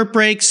take a short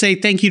break, say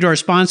thank you to our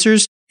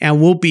sponsors, and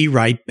we'll be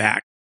right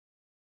back.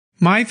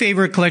 My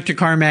favorite collector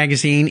car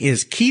magazine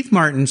is Keith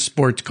Martin's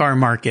Sports Car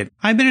Market.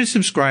 I've been a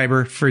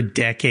subscriber for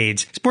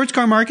decades. Sports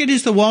Car Market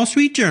is the Wall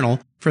Street Journal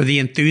for the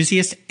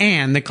enthusiast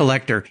and the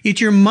collector. It's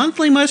your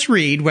monthly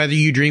must-read whether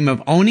you dream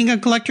of owning a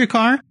collector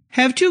car,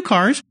 have 2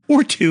 cars,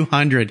 or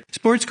 200.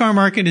 Sports Car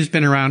Market has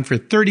been around for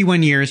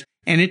 31 years,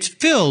 and it's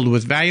filled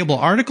with valuable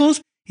articles,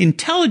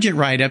 intelligent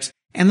write-ups,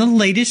 and the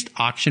latest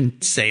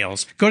auction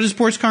sales. Go to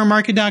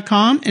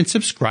sportscarmarket.com and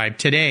subscribe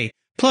today.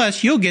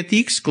 Plus, you'll get the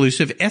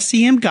exclusive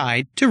SCM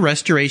guide to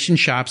restoration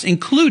shops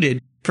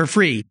included for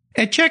free.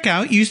 At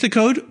checkout, use the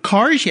code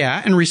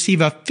CARSYEAH and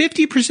receive a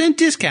 50%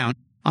 discount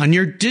on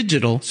your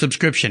digital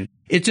subscription.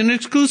 It's an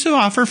exclusive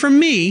offer from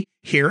me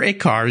here at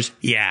Cars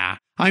Yeah.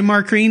 I'm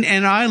Mark Green,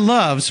 and I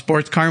love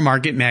Sports Car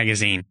Market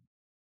Magazine.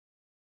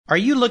 Are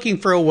you looking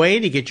for a way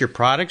to get your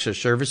products or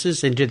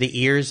services into the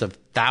ears of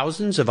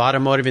thousands of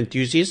automotive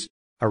enthusiasts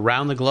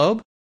around the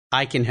globe?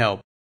 I can help.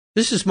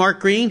 This is Mark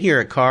Green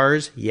here at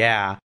Cars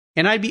Yeah.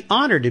 And I'd be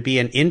honored to be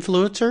an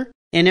influencer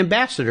and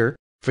ambassador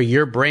for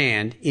your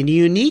brand in a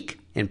unique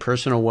and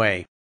personal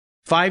way.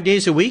 5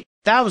 days a week,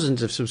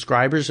 thousands of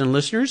subscribers and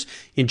listeners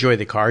enjoy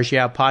the Cars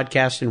Yeah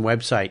podcast and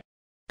website.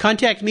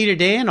 Contact me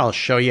today and I'll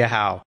show you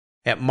how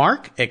at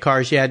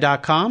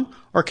mark@carsyeah.com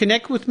or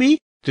connect with me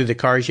through the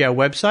Cars Yeah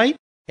website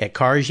at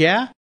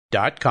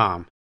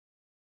carsyeah.com.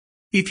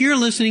 If you're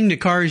listening to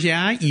Cars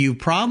Yeah, you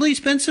probably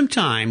spent some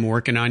time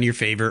working on your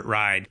favorite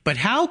ride. But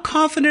how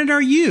confident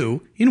are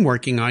you in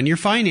working on your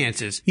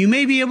finances? You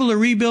may be able to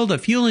rebuild a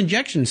fuel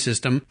injection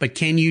system, but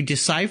can you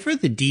decipher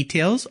the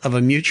details of a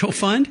mutual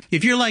fund?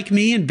 If you're like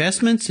me,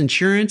 investments,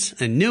 insurance,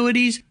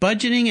 annuities,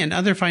 budgeting, and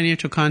other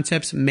financial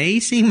concepts may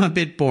seem a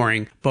bit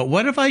boring. But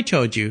what if I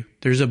told you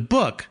there's a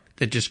book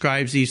that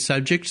describes these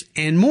subjects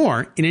and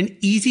more in an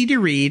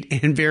easy-to-read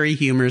and very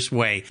humorous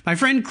way? My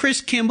friend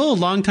Chris Kimball, a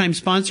longtime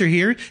sponsor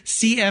here,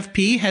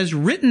 CFP, has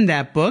written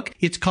that book.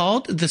 It's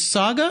called The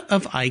Saga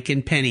of Ike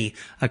and Penny,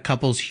 a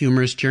couple's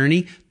humorous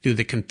journey through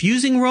the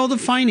confusing world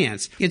of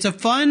finance. It's a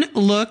fun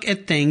look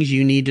at things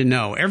you need to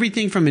know,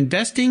 everything from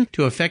investing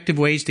to effective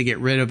ways to get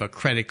rid of a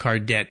credit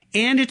card debt.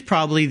 And it's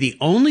probably the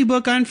only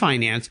book on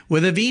finance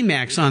with a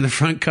VMAX on the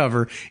front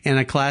cover and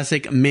a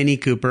classic Mini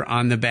Cooper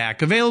on the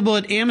back. Available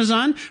at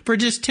Amazon for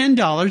just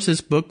 $10,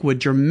 this book would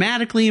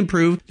dramatically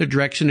improve the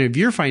direction of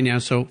your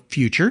financial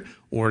future.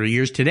 Order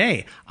yours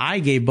today. I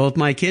gave both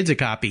my kids a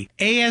copy.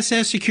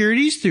 ASS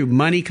Securities through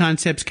Money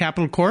Concepts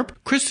Capital Corp.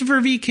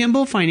 Christopher V.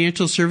 Kimball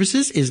Financial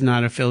Services is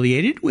not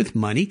affiliated with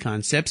Money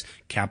Concepts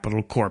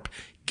Capital Corp.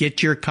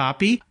 Get your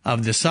copy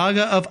of The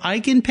Saga of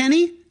Ike and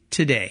Penny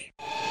today.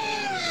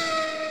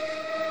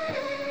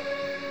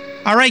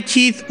 All right,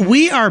 Keith,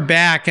 we are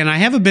back, and I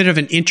have a bit of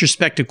an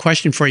introspective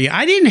question for you.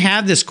 I didn't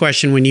have this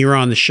question when you were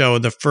on the show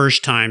the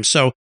first time,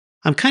 so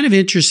I'm kind of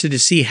interested to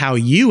see how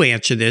you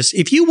answer this.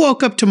 If you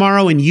woke up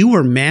tomorrow and you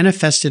were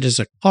manifested as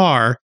a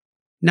car,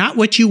 not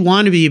what you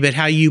want to be, but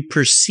how you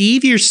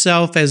perceive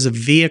yourself as a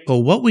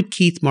vehicle, what would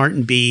Keith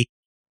Martin be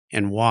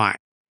and why?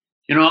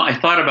 I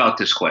thought about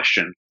this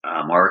question,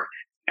 Mark,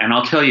 and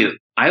I'll tell you,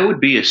 I would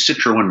be a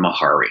Citroen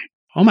Mahari.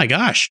 Oh my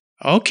gosh.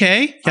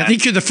 Okay. I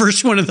think you're the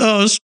first one of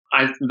those.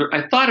 I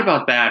thought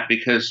about that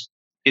because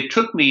it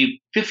took me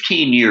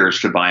 15 years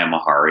to buy a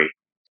Mahari.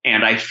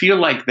 And I feel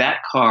like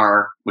that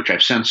car, which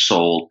I've since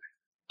sold,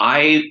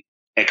 I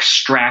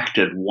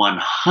extracted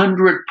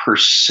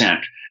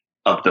 100%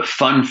 of the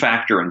fun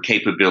factor and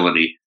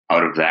capability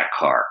out of that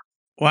car.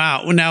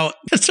 Wow. Well, now,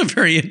 that's a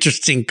very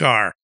interesting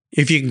car.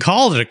 If you can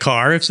call it a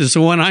car, if it's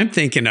the one I'm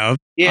thinking of.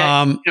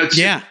 Yeah.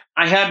 Yeah.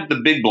 I had the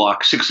big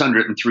block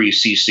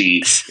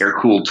 603cc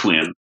air-cooled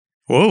twin.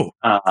 Whoa.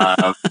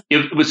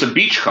 It was a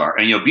beach car,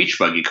 and beach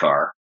buggy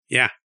car.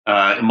 Yeah.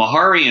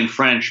 Mahari in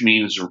French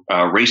means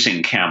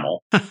racing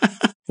camel.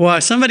 Well,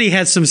 somebody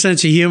had some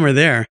sense of humor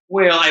there.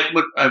 Well,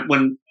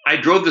 when I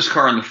drove this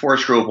car on the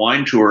Forest Grove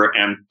wine tour,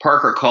 and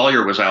Parker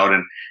Collier was out,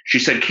 and she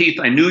said, "Keith,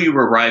 I knew you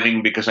were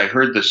arriving because I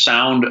heard the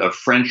sound of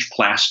French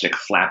plastic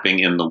flapping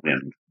in the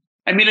wind."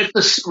 I mean, it's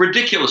this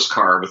ridiculous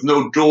car with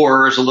no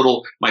doors,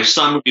 my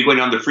son would be going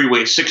down the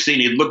freeway at 60,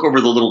 and he'd look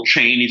over the little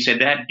chain. He'd say,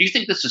 "Dad, do you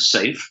think this is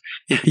safe?"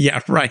 Yeah,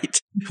 right.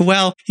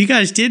 Well, you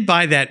guys did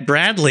buy that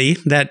Bradley,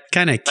 that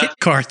kind of kit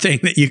car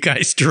thing that you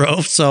guys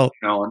drove. So,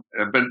 with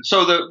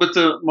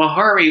the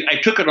Mahari, I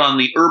took it on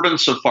the Urban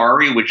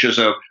Safari, which is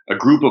a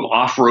group of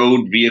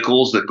off-road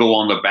vehicles that go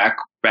on the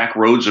back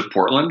roads of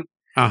Portland.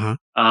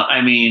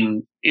 I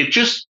mean, it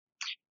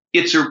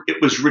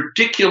was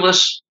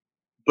ridiculous,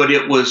 but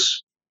it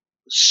was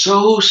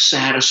so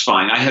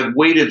satisfying. I had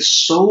waited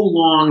so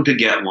long to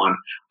get one.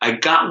 I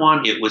got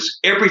one. It was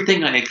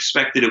everything I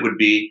expected it would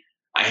be.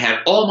 I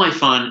had all my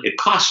fun. It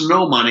cost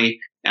no money,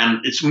 and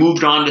it's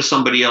moved on to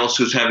somebody else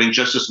who's having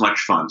just as much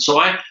fun. So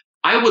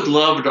I would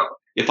love to,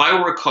 if I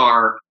were a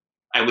car,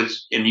 and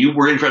you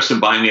were interested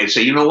in buying me, I'd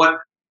say, you know what?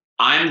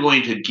 I'm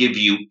going to give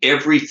you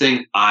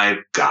everything I've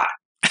got.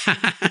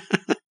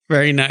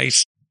 Very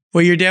nice.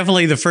 Well, you're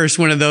definitely the first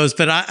one of those,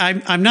 but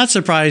I'm not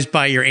surprised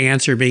by your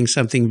answer being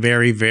something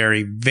very,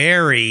 very,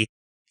 very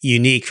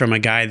unique from a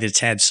guy that's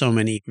had so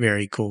many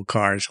very cool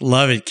cars.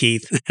 Love it,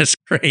 Keith. That's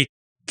great.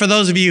 For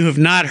those of you who have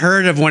not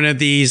heard of one of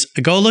these,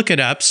 go look it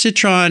up.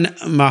 Citroen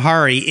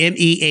Mahari,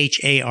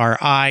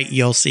 Mehari.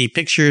 You'll see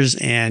pictures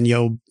and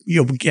you'll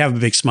have a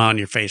big smile on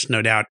your face,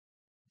 no doubt.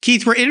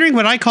 Keith, we're entering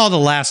what I call the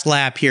last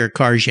lap here at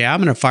Cars Yeah.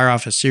 I'm going to fire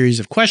off a series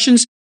of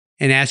questions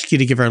and ask you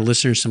to give our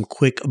listeners some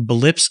quick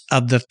blips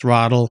of the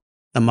throttle,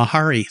 the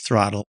Mahari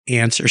throttle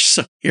answers.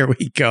 So here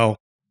we go.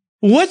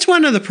 What's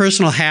one of the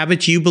personal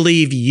habits you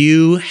believe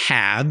you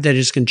have that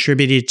has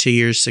contributed to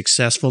your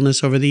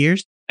successfulness over the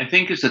years? I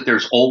think is that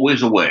there's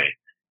always a way.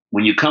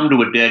 When you come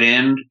to a dead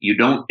end,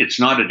 it's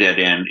not a dead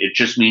end. It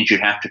just means you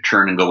have to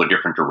turn and go a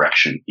different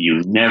direction.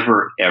 You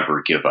never,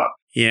 ever give up.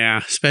 Yeah,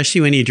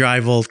 especially when you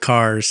drive old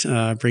cars.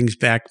 Brings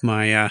back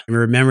my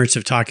remembrance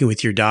of talking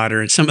with your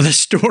daughter and some of the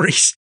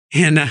stories.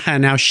 And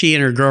how she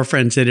and her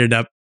girlfriends ended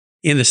up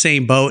in the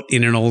same boat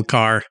in an old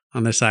car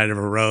on the side of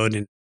a road.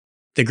 And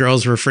the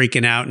girls were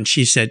freaking out. And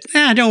she said,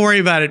 don't worry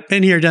about it.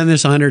 Been here, done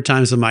this 100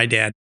 times with my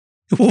dad.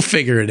 We'll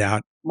figure it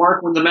out.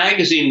 Mark, when the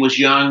magazine was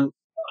young,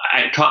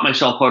 I taught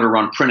myself how to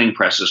run printing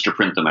presses to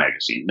print the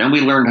magazine. Then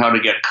we learned how to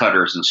get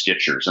cutters and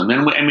stitchers. And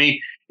then,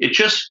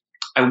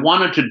 I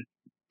wanted to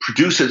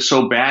produce it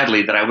so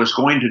badly that I was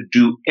going to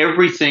do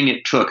everything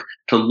it took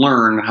to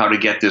learn how to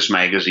get this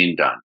magazine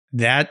done.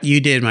 That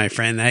you did, my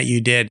friend, that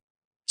you did.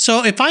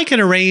 So if I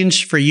could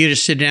arrange for you to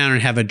sit down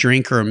and have a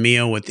drink or a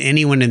meal with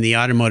anyone in the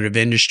automotive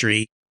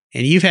industry,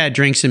 and you've had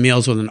drinks and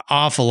meals with an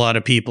awful lot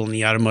of people in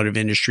the automotive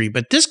industry,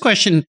 but this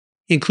question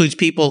includes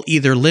people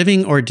either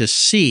living or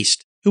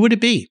deceased, who would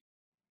it be?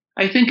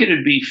 I think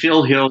it'd be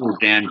Phil Hill or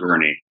Dan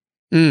Gurney.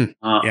 Yeah.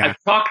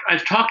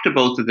 I've talked to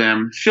both of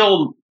them,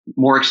 Phil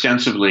more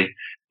extensively,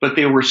 but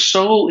they were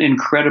so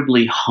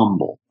incredibly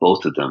humble,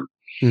 both of them.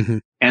 Mm-hmm.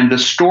 And the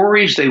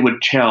stories they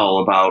would tell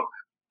about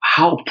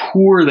how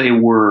poor they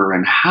were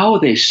and how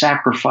they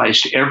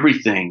sacrificed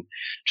everything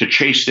to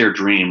chase their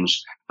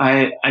dreams,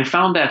 I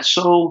found that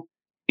so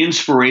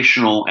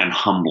inspirational and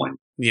humbling.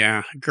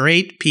 Yeah,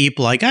 great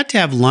people. I got to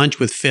have lunch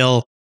with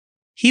Phil.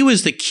 He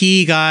was the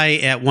key guy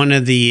at one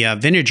of the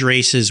vintage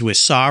races with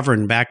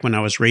Sovereign back when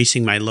I was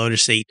racing my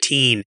Lotus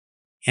 18.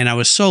 And I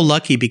was so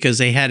lucky because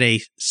they had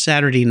a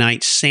Saturday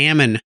night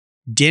salmon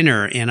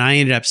dinner, and I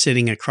ended up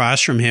sitting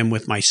across from him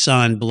with my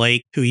son,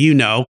 Blake, who you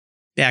know.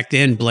 Back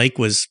then, Blake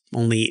was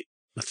only,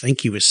 I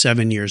think he was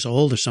 7 years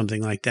old or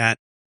something like that.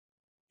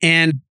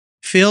 And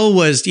Phil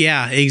was,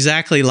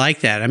 exactly like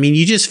that. I mean,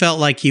 you just felt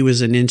like he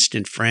was an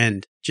instant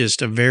friend,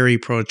 just a very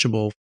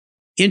approachable,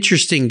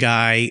 interesting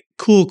guy,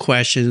 cool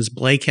questions.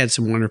 Blake had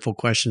some wonderful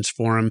questions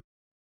for him.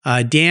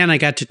 Dan, I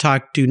got to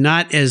talk to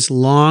not as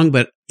long,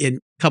 but in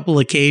a couple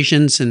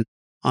occasions and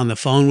on the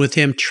phone with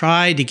him.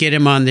 Tried to get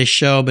him on this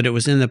show, but it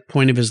was in the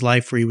point of his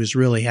life where he was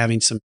really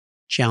having some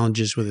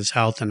challenges with his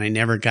health, and I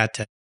never got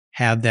to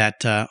have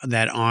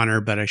that honor,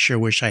 but I sure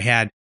wish I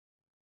had.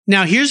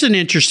 Now, here's an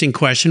interesting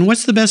question.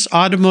 What's the best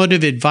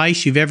automotive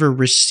advice you've ever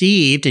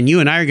received? And you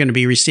and I are going to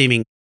be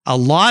receiving a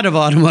lot of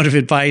automotive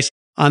advice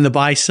on the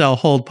Buy, Sell,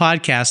 Hold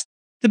podcast.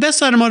 The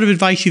best automotive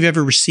advice you've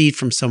ever received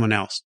from someone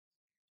else?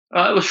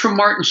 It was from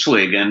Martin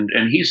Swig, and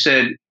he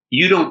said,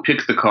 "You don't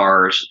pick the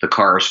cars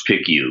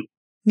pick you."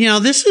 You know,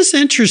 this is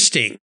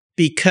interesting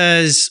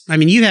because, I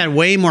mean, you had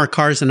way more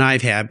cars than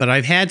I've had, but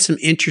I've had some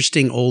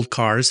interesting old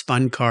cars,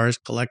 fun cars,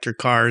 collector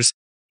cars.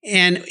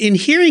 And in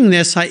hearing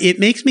this, it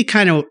makes me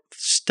kind of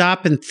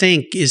stop and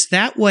think, is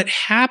that what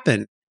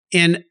happened?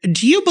 And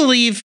do you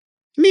believe,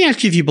 let me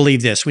ask you if you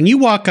believe this. When you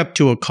walk up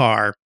to a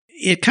car,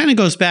 it kind of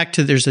goes back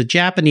to there's a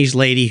Japanese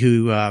lady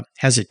who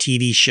has a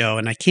TV show,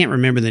 and I can't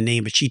remember the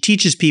name, but she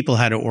teaches people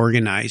how to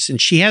organize. And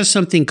she has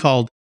something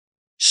called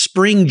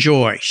spring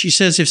joy. She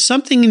says if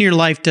something in your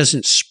life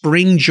doesn't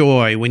spring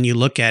joy when you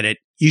look at it,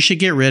 you should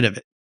get rid of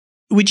it.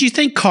 Would you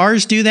think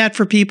cars do that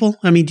for people?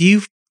 I mean, do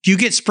you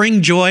get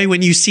spring joy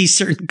when you see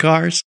certain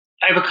cars?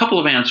 I have a couple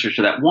of answers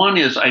to that. One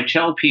is I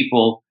tell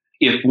people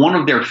if one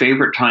of their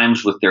favorite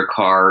times with their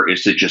car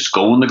is to just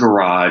go in the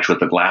garage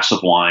with a glass of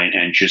wine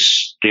and just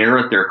stare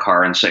at their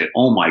car and say,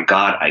 oh my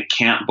God, I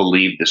can't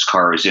believe this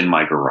car is in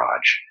my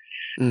garage,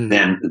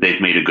 then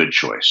they've made a good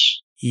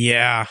choice.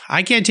 Yeah.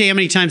 I can't tell you how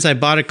many times I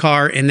bought a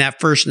car and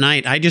that first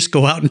night, I just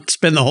go out and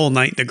spend the whole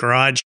night in the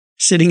garage,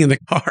 sitting in the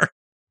car.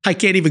 I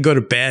can't even go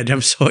to bed.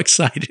 I'm so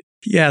excited.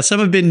 Yeah. Some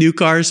have been new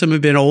cars. Some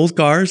have been old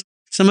cars.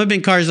 Some have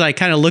been cars that I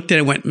kind of looked at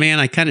and went, man,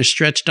 I kind of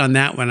stretched on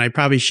that one. I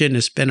probably shouldn't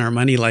have spent our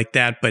money like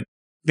that. But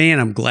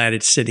man, I'm glad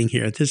it's sitting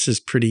here. This is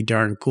pretty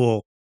darn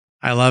cool.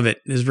 I love it.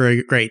 It's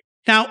very great.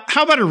 Now,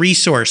 how about a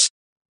resource?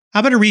 How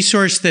about a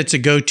resource that's a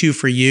go-to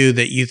for you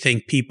that you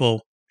think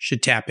people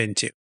should tap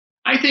into?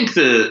 I think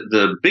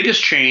the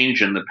biggest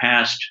change in the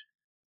past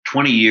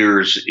 20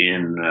 years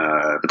in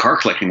the car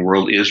collecting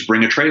world is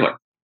bring a trailer.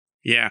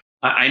 Yeah.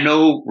 I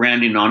know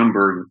Randy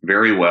Nonnenberg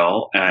very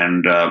well,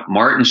 and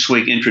Martin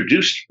Swig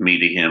introduced me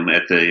to him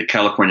at the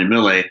California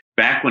Mille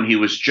back when he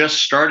was just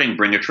starting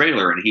Bring a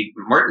Trailer. And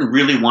Martin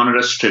really wanted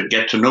us to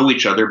get to know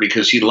each other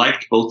because he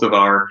liked both of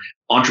our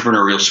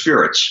entrepreneurial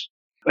spirits.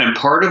 And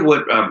part of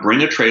what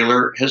Bring a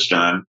Trailer has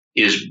done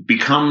is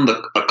become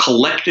a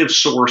collective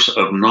source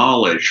of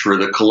knowledge for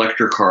the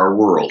collector car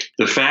world.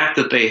 The fact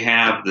that they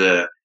have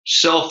the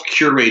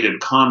self-curated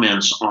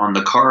comments on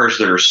the cars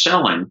that are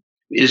selling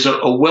is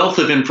a wealth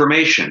of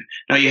information.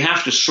 Now, you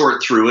have to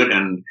sort through it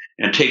and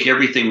take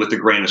everything with a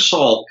grain of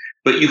salt,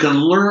 but you can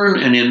learn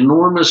an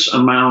enormous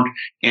amount.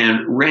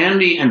 And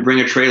Randy and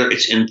Bring a Trailer,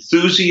 it's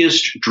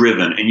enthusiast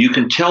driven, and you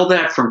can tell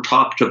that from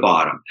top to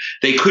bottom.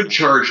 They could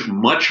charge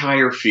much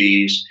higher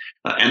fees,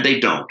 and they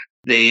don't.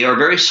 They are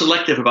very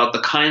selective about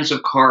the kinds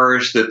of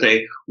cars that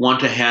they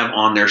want to have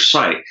on their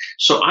site.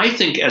 So I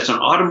think as an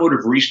automotive,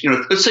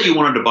 let's say you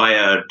wanted to buy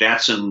a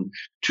Datsun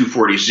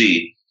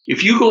 240Z.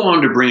 If you go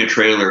on to Bring a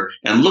Trailer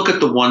and look at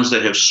the ones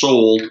that have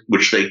sold,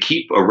 which they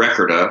keep a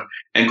record of,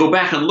 and go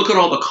back and look at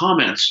all the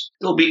comments,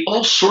 there'll be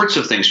all sorts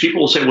of things.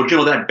 People will say,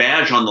 well, that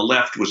badge on the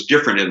left was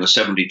different in the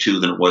 72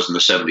 than it was in the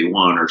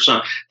 71, or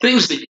some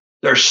things that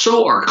are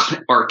so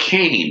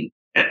arcane,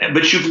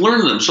 but you've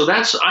learned them. So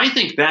I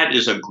think that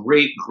is a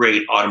great,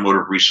 great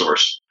automotive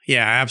resource.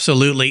 Yeah,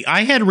 absolutely.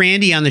 I had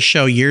Randy on the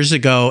show years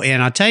ago,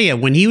 and I'll tell you,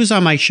 when he was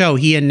on my show,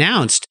 he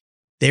announced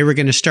they were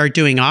going to start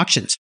doing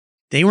auctions.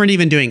 They weren't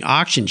even doing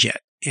auctions yet.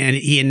 And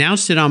he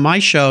announced it on my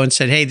show and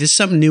said, hey, this is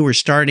something new we're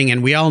starting.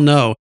 And we all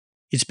know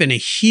it's been a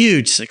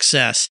huge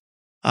success.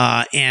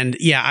 And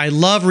yeah, I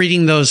love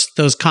reading those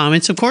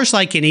comments. Of course,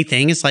 like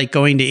anything, it's like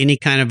going to any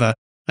kind of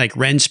like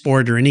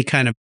Rensport or any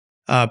kind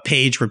of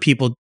page where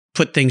people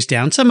put things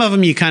down. Some of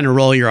them you kind of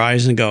roll your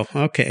eyes and go,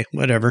 okay,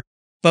 whatever.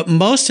 But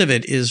most of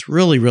it is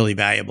really, really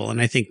valuable.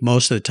 And I think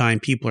most of the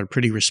time people are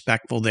pretty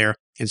respectful there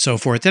and so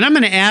forth. And I'm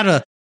going to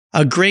add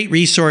a great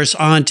resource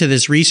onto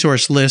this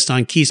resource list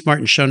on Keith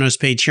Martin's show notes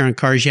page here on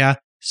Cars Yeah,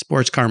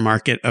 Sports Car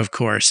Market, of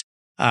course.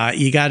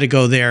 You got to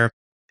go there.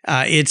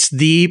 It's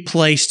the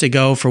place to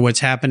go for what's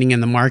happening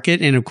in the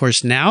market. And of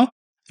course, now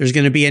there's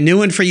going to be a new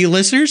one for you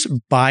listeners,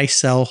 Buy,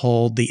 Sell,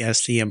 Hold, the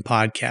SCM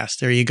podcast.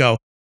 There you go.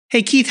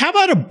 Hey, Keith, how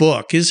about a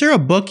book? Is there a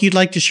book you'd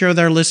like to share with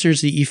our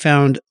listeners that you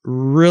found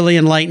really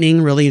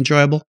enlightening, really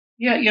enjoyable?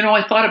 Yeah,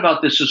 I thought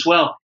about this as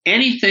well.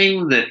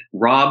 Anything that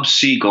Rob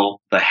Siegel,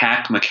 the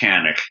hack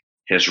mechanic,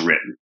 has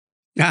written.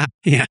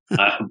 Yeah.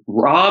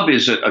 Rob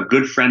is a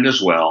good friend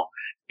as well.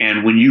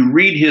 And when you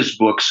read his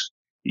books,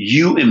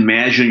 you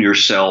imagine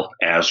yourself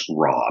as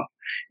Rob.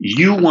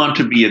 You want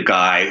to be a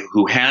guy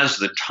who has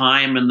the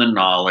time and the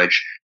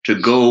knowledge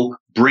to go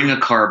bring a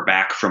car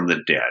back from the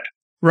dead.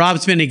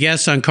 Rob's been a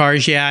guest on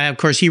Cars Yeah. Of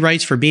course, he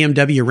writes for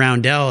BMW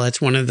Roundel.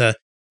 That's one of the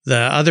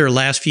other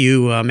last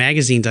few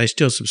magazines I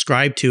still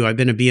subscribe to. I've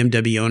been a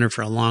BMW owner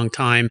for a long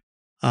time.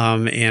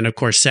 And of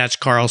course, Satch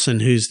Carlson,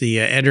 who's the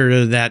editor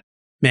of that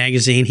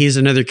magazine, he's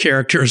another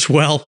character as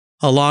well,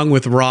 along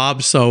with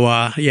Rob.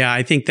 So yeah,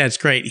 I think that's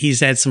great. He's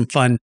had some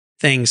fun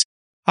things.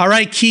 All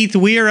right, Keith,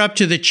 we are up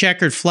to the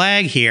checkered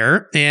flag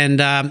here.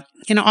 And,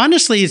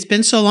 honestly, it's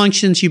been so long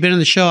since you've been on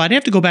the show. I'd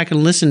have to go back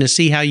and listen to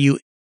see how you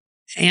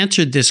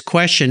answered this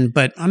question,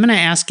 but I'm going to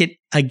ask it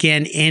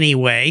again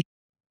anyway.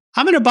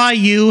 I'm going to buy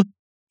you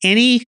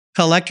any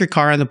collector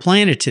car on the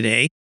planet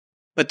today,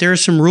 but there are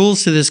some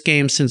rules to this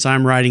game since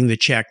I'm writing the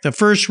check. The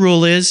first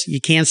rule is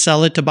you can't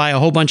sell it to buy a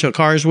whole bunch of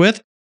cars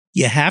with.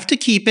 You have to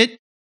keep it.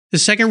 The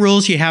second rule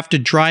is you have to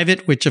drive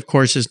it, which of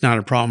course is not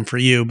a problem for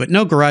you, but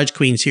no garage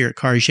queens here at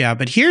Cars Yeah.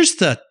 But here's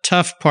the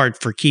tough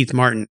part for Keith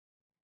Martin.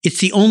 It's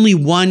the only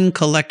one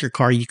collector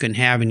car you can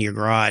have in your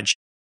garage.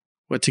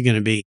 What's it going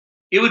to be?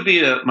 It would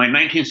be my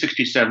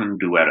 1967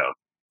 Duetto.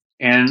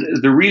 And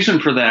the reason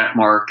for that,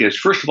 Mark, is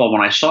first of all,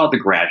 when I saw The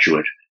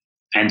Graduate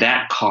and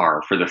that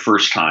car for the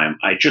first time,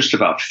 I just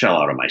about fell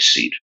out of my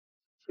seat.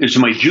 It was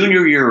my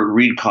junior year at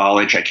Reed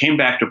College. I came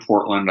back to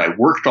Portland. I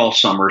worked all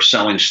summer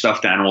selling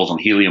stuffed animals and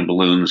helium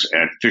balloons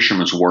at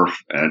Fisherman's Wharf.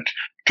 And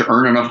to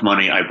earn enough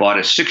money, I bought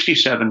a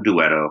 67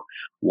 Duetto,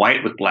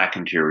 white with black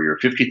interior,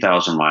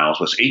 50,000 miles,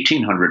 was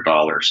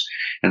 $1,800.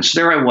 And so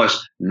there I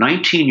was,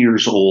 19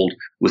 years old,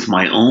 with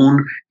my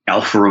own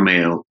Alfa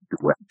Romeo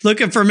Duetto.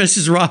 Looking for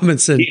Mrs.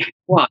 Robinson. Yeah,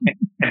 well, it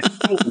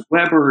had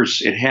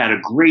Webers. It had a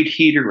great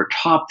heater, a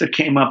top that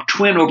came up,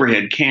 twin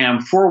overhead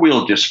cam,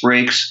 four-wheel disc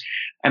brakes.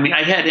 I mean,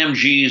 I had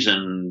MGs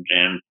and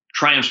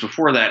Triumphs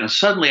before that, and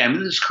suddenly I'm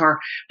in this car.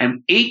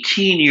 I'm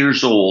 18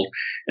 years old,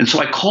 and so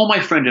I call my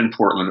friend in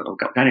Portland,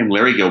 a guy named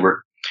Larry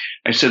Gilbert.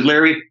 I said,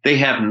 Larry, they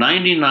have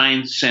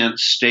 99-cent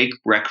steak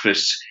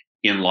breakfasts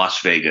in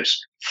Las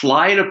Vegas.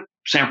 Fly to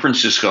San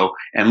Francisco,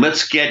 and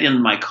let's get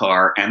in my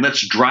car, and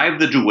let's drive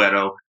the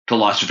Duetto to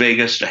Las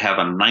Vegas to have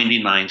a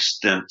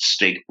 99-cent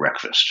steak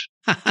breakfast.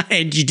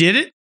 And you did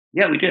it?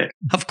 Yeah, we did.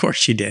 Of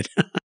course you did.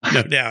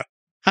 No doubt.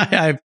 I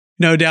have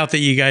no doubt that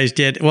you guys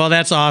did. Well,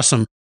 that's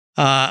awesome.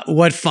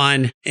 What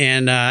fun.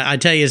 And I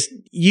tell you,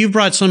 you've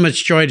brought so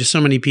much joy to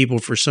so many people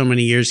for so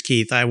many years,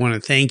 Keith. I want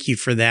to thank you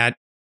for that.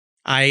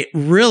 I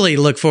really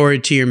look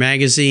forward to your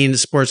magazine, the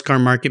Sports Car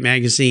Market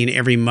magazine,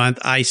 every month.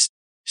 As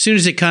soon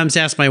as it comes,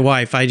 ask my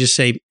wife. I just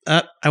say,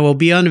 I will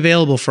be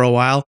unavailable for a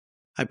while.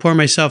 I pour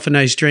myself a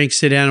nice drink,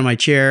 sit down in my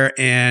chair,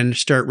 and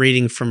start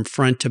reading from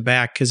front to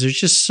back because there's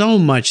just so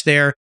much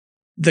there.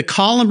 The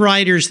column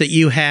writers that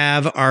you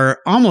have are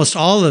almost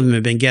all of them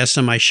have been guests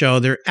on my show.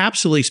 They're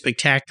absolutely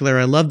spectacular.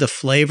 I love the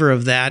flavor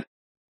of that.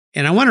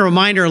 And I want to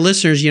remind our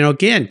listeners,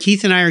 again,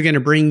 Keith and I are going to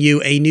bring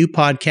you a new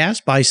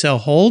podcast, Buy, Sell,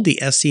 Hold, the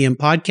SCM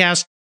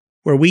podcast,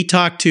 where we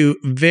talk to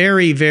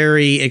very,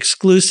 very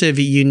exclusive,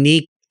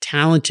 unique,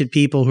 talented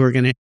people who are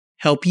going to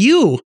help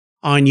you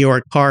on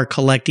your car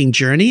collecting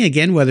journey.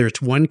 Again, whether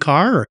it's one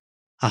car or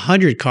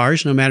 100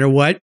 cars, no matter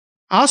what.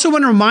 I also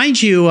want to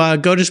remind you,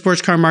 go to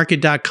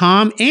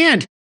sportscarmarket.com.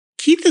 And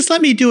Keith has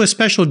let me do a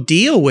special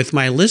deal with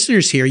my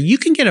listeners here. You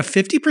can get a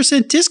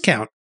 50%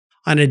 discount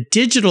on a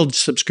digital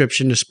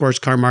subscription to Sports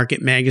Car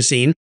Market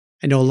magazine.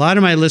 I know a lot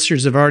of my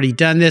listeners have already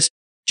done this.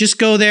 Just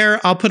go there.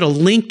 I'll put a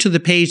link to the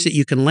page that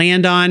you can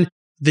land on.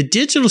 The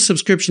digital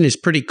subscription is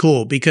pretty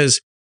cool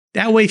because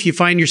that way, if you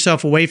find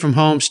yourself away from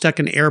home, stuck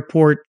in an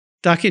airport,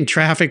 stuck in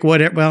traffic,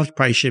 whatever, well, you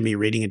probably shouldn't be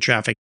reading in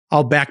traffic.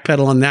 I'll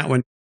backpedal on that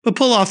one. But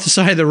pull off the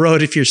side of the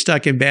road if you're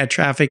stuck in bad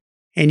traffic,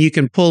 and you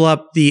can pull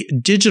up the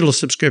digital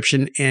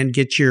subscription and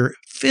get your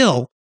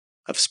fill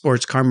of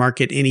Sports Car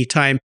Market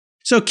anytime.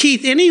 So,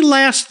 Keith, any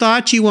last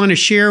thoughts you want to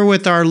share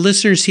with our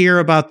listeners here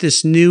about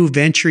this new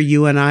venture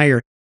you and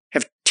I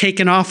have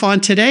taken off on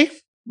today?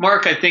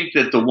 Mark, I think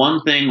that the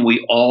one thing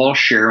we all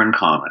share in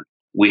common,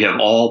 we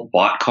have all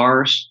bought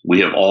cars,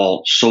 we have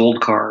all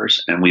sold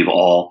cars, and we've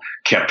all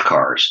kept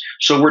cars.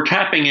 So we're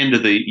tapping into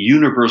the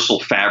universal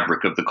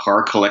fabric of the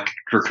car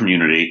collector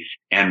community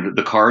and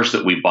the cars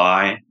that we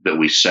buy, that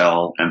we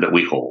sell, and that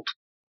we hold.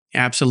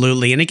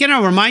 Absolutely. And again,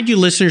 I'll remind you,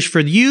 listeners,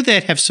 for you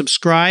that have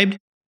subscribed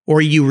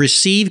or you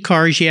receive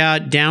Cars Yeah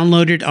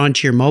downloaded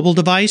onto your mobile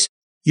device,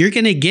 you're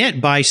going to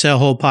get Buy, Sell,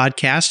 Hold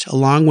podcast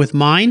along with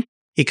mine.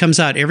 It comes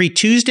out every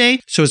Tuesday,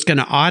 so it's going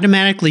to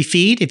automatically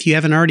feed. If you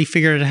haven't already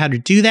figured out how to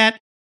do that,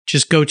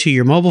 just go to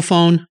your mobile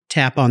phone,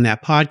 tap on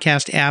that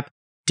podcast app,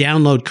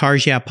 download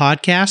Cars Yeah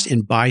podcast,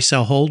 and Buy,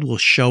 Sell, Hold will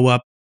show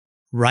up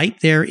right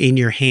there in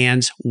your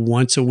hands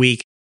once a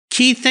week.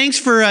 Keith, thanks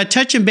for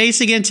touching base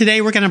again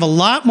today. We're going to have a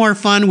lot more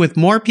fun with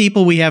more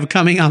people we have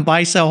coming on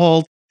Buy, Sell,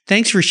 Hold.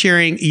 Thanks for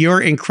sharing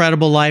your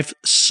incredible life.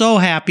 So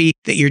happy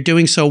that you're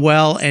doing so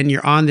well and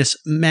you're on this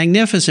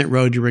magnificent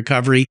road to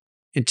recovery.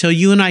 Until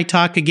you and I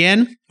talk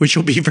again, which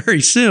will be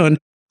very soon,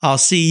 I'll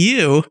see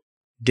you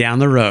down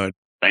the road.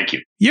 Thank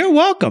you. You're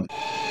welcome.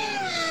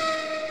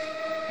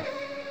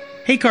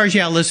 Hey, Cars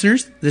Yeah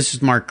listeners, this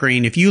is Mark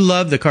Green. If you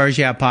love the Cars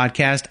Yeah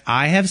podcast,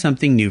 I have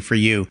something new for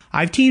you.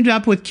 I've teamed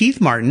up with Keith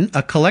Martin,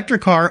 a collector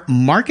car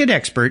market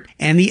expert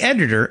and the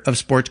editor of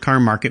Sports Car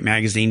Market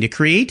magazine, to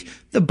create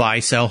the Buy,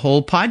 Sell,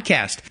 Hold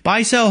podcast.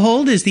 Buy, Sell,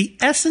 Hold is the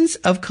essence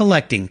of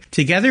collecting.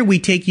 Together, we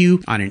take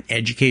you on an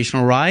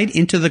educational ride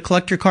into the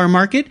collector car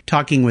market,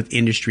 talking with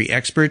industry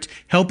experts,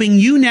 helping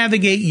you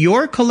navigate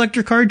your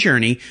collector car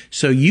journey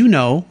so you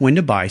know when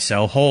to buy,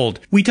 sell, hold.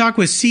 We talk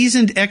with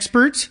seasoned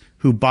experts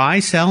who buy,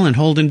 sell, and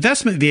hold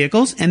investment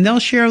vehicles, and they'll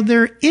share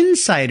their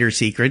insider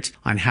secrets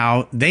on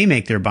how they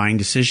make their buying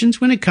decisions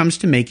when it comes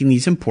to making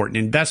these important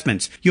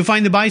investments. You'll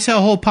find the Buy,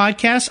 Sell, Hold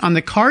podcast on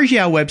the Cars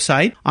Yeah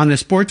website, on the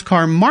Sports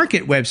Car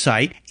Market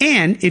website,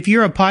 and if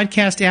you're a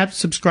podcast app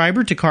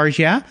subscriber to Cars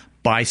Yeah,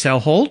 Buy,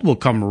 Sell, Hold will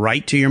come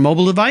right to your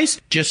mobile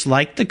device, just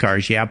like the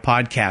Cars Yeah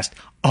podcast.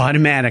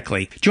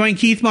 Automatically. Join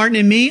Keith Martin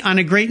and me on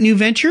a great new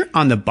venture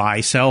on the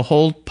Buy, Sell,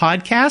 Hold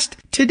podcast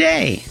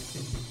today.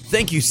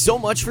 Thank you so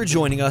much for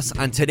joining us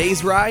on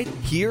today's ride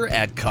here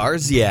at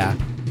Cars Yeah.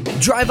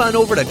 Drive on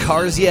over to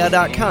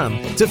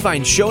carsyeah.com to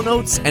find show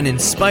notes and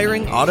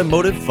inspiring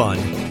automotive fun.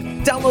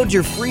 Download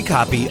your free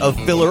copy of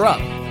Filler Up,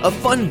 a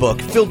fun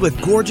book filled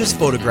with gorgeous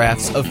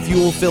photographs of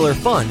fuel filler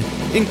fun,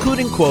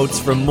 including quotes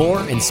from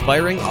more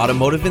inspiring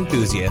automotive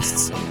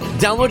enthusiasts.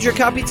 Download your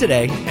copy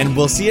today, and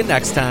we'll see you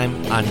next time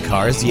on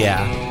Cars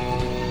Yeah!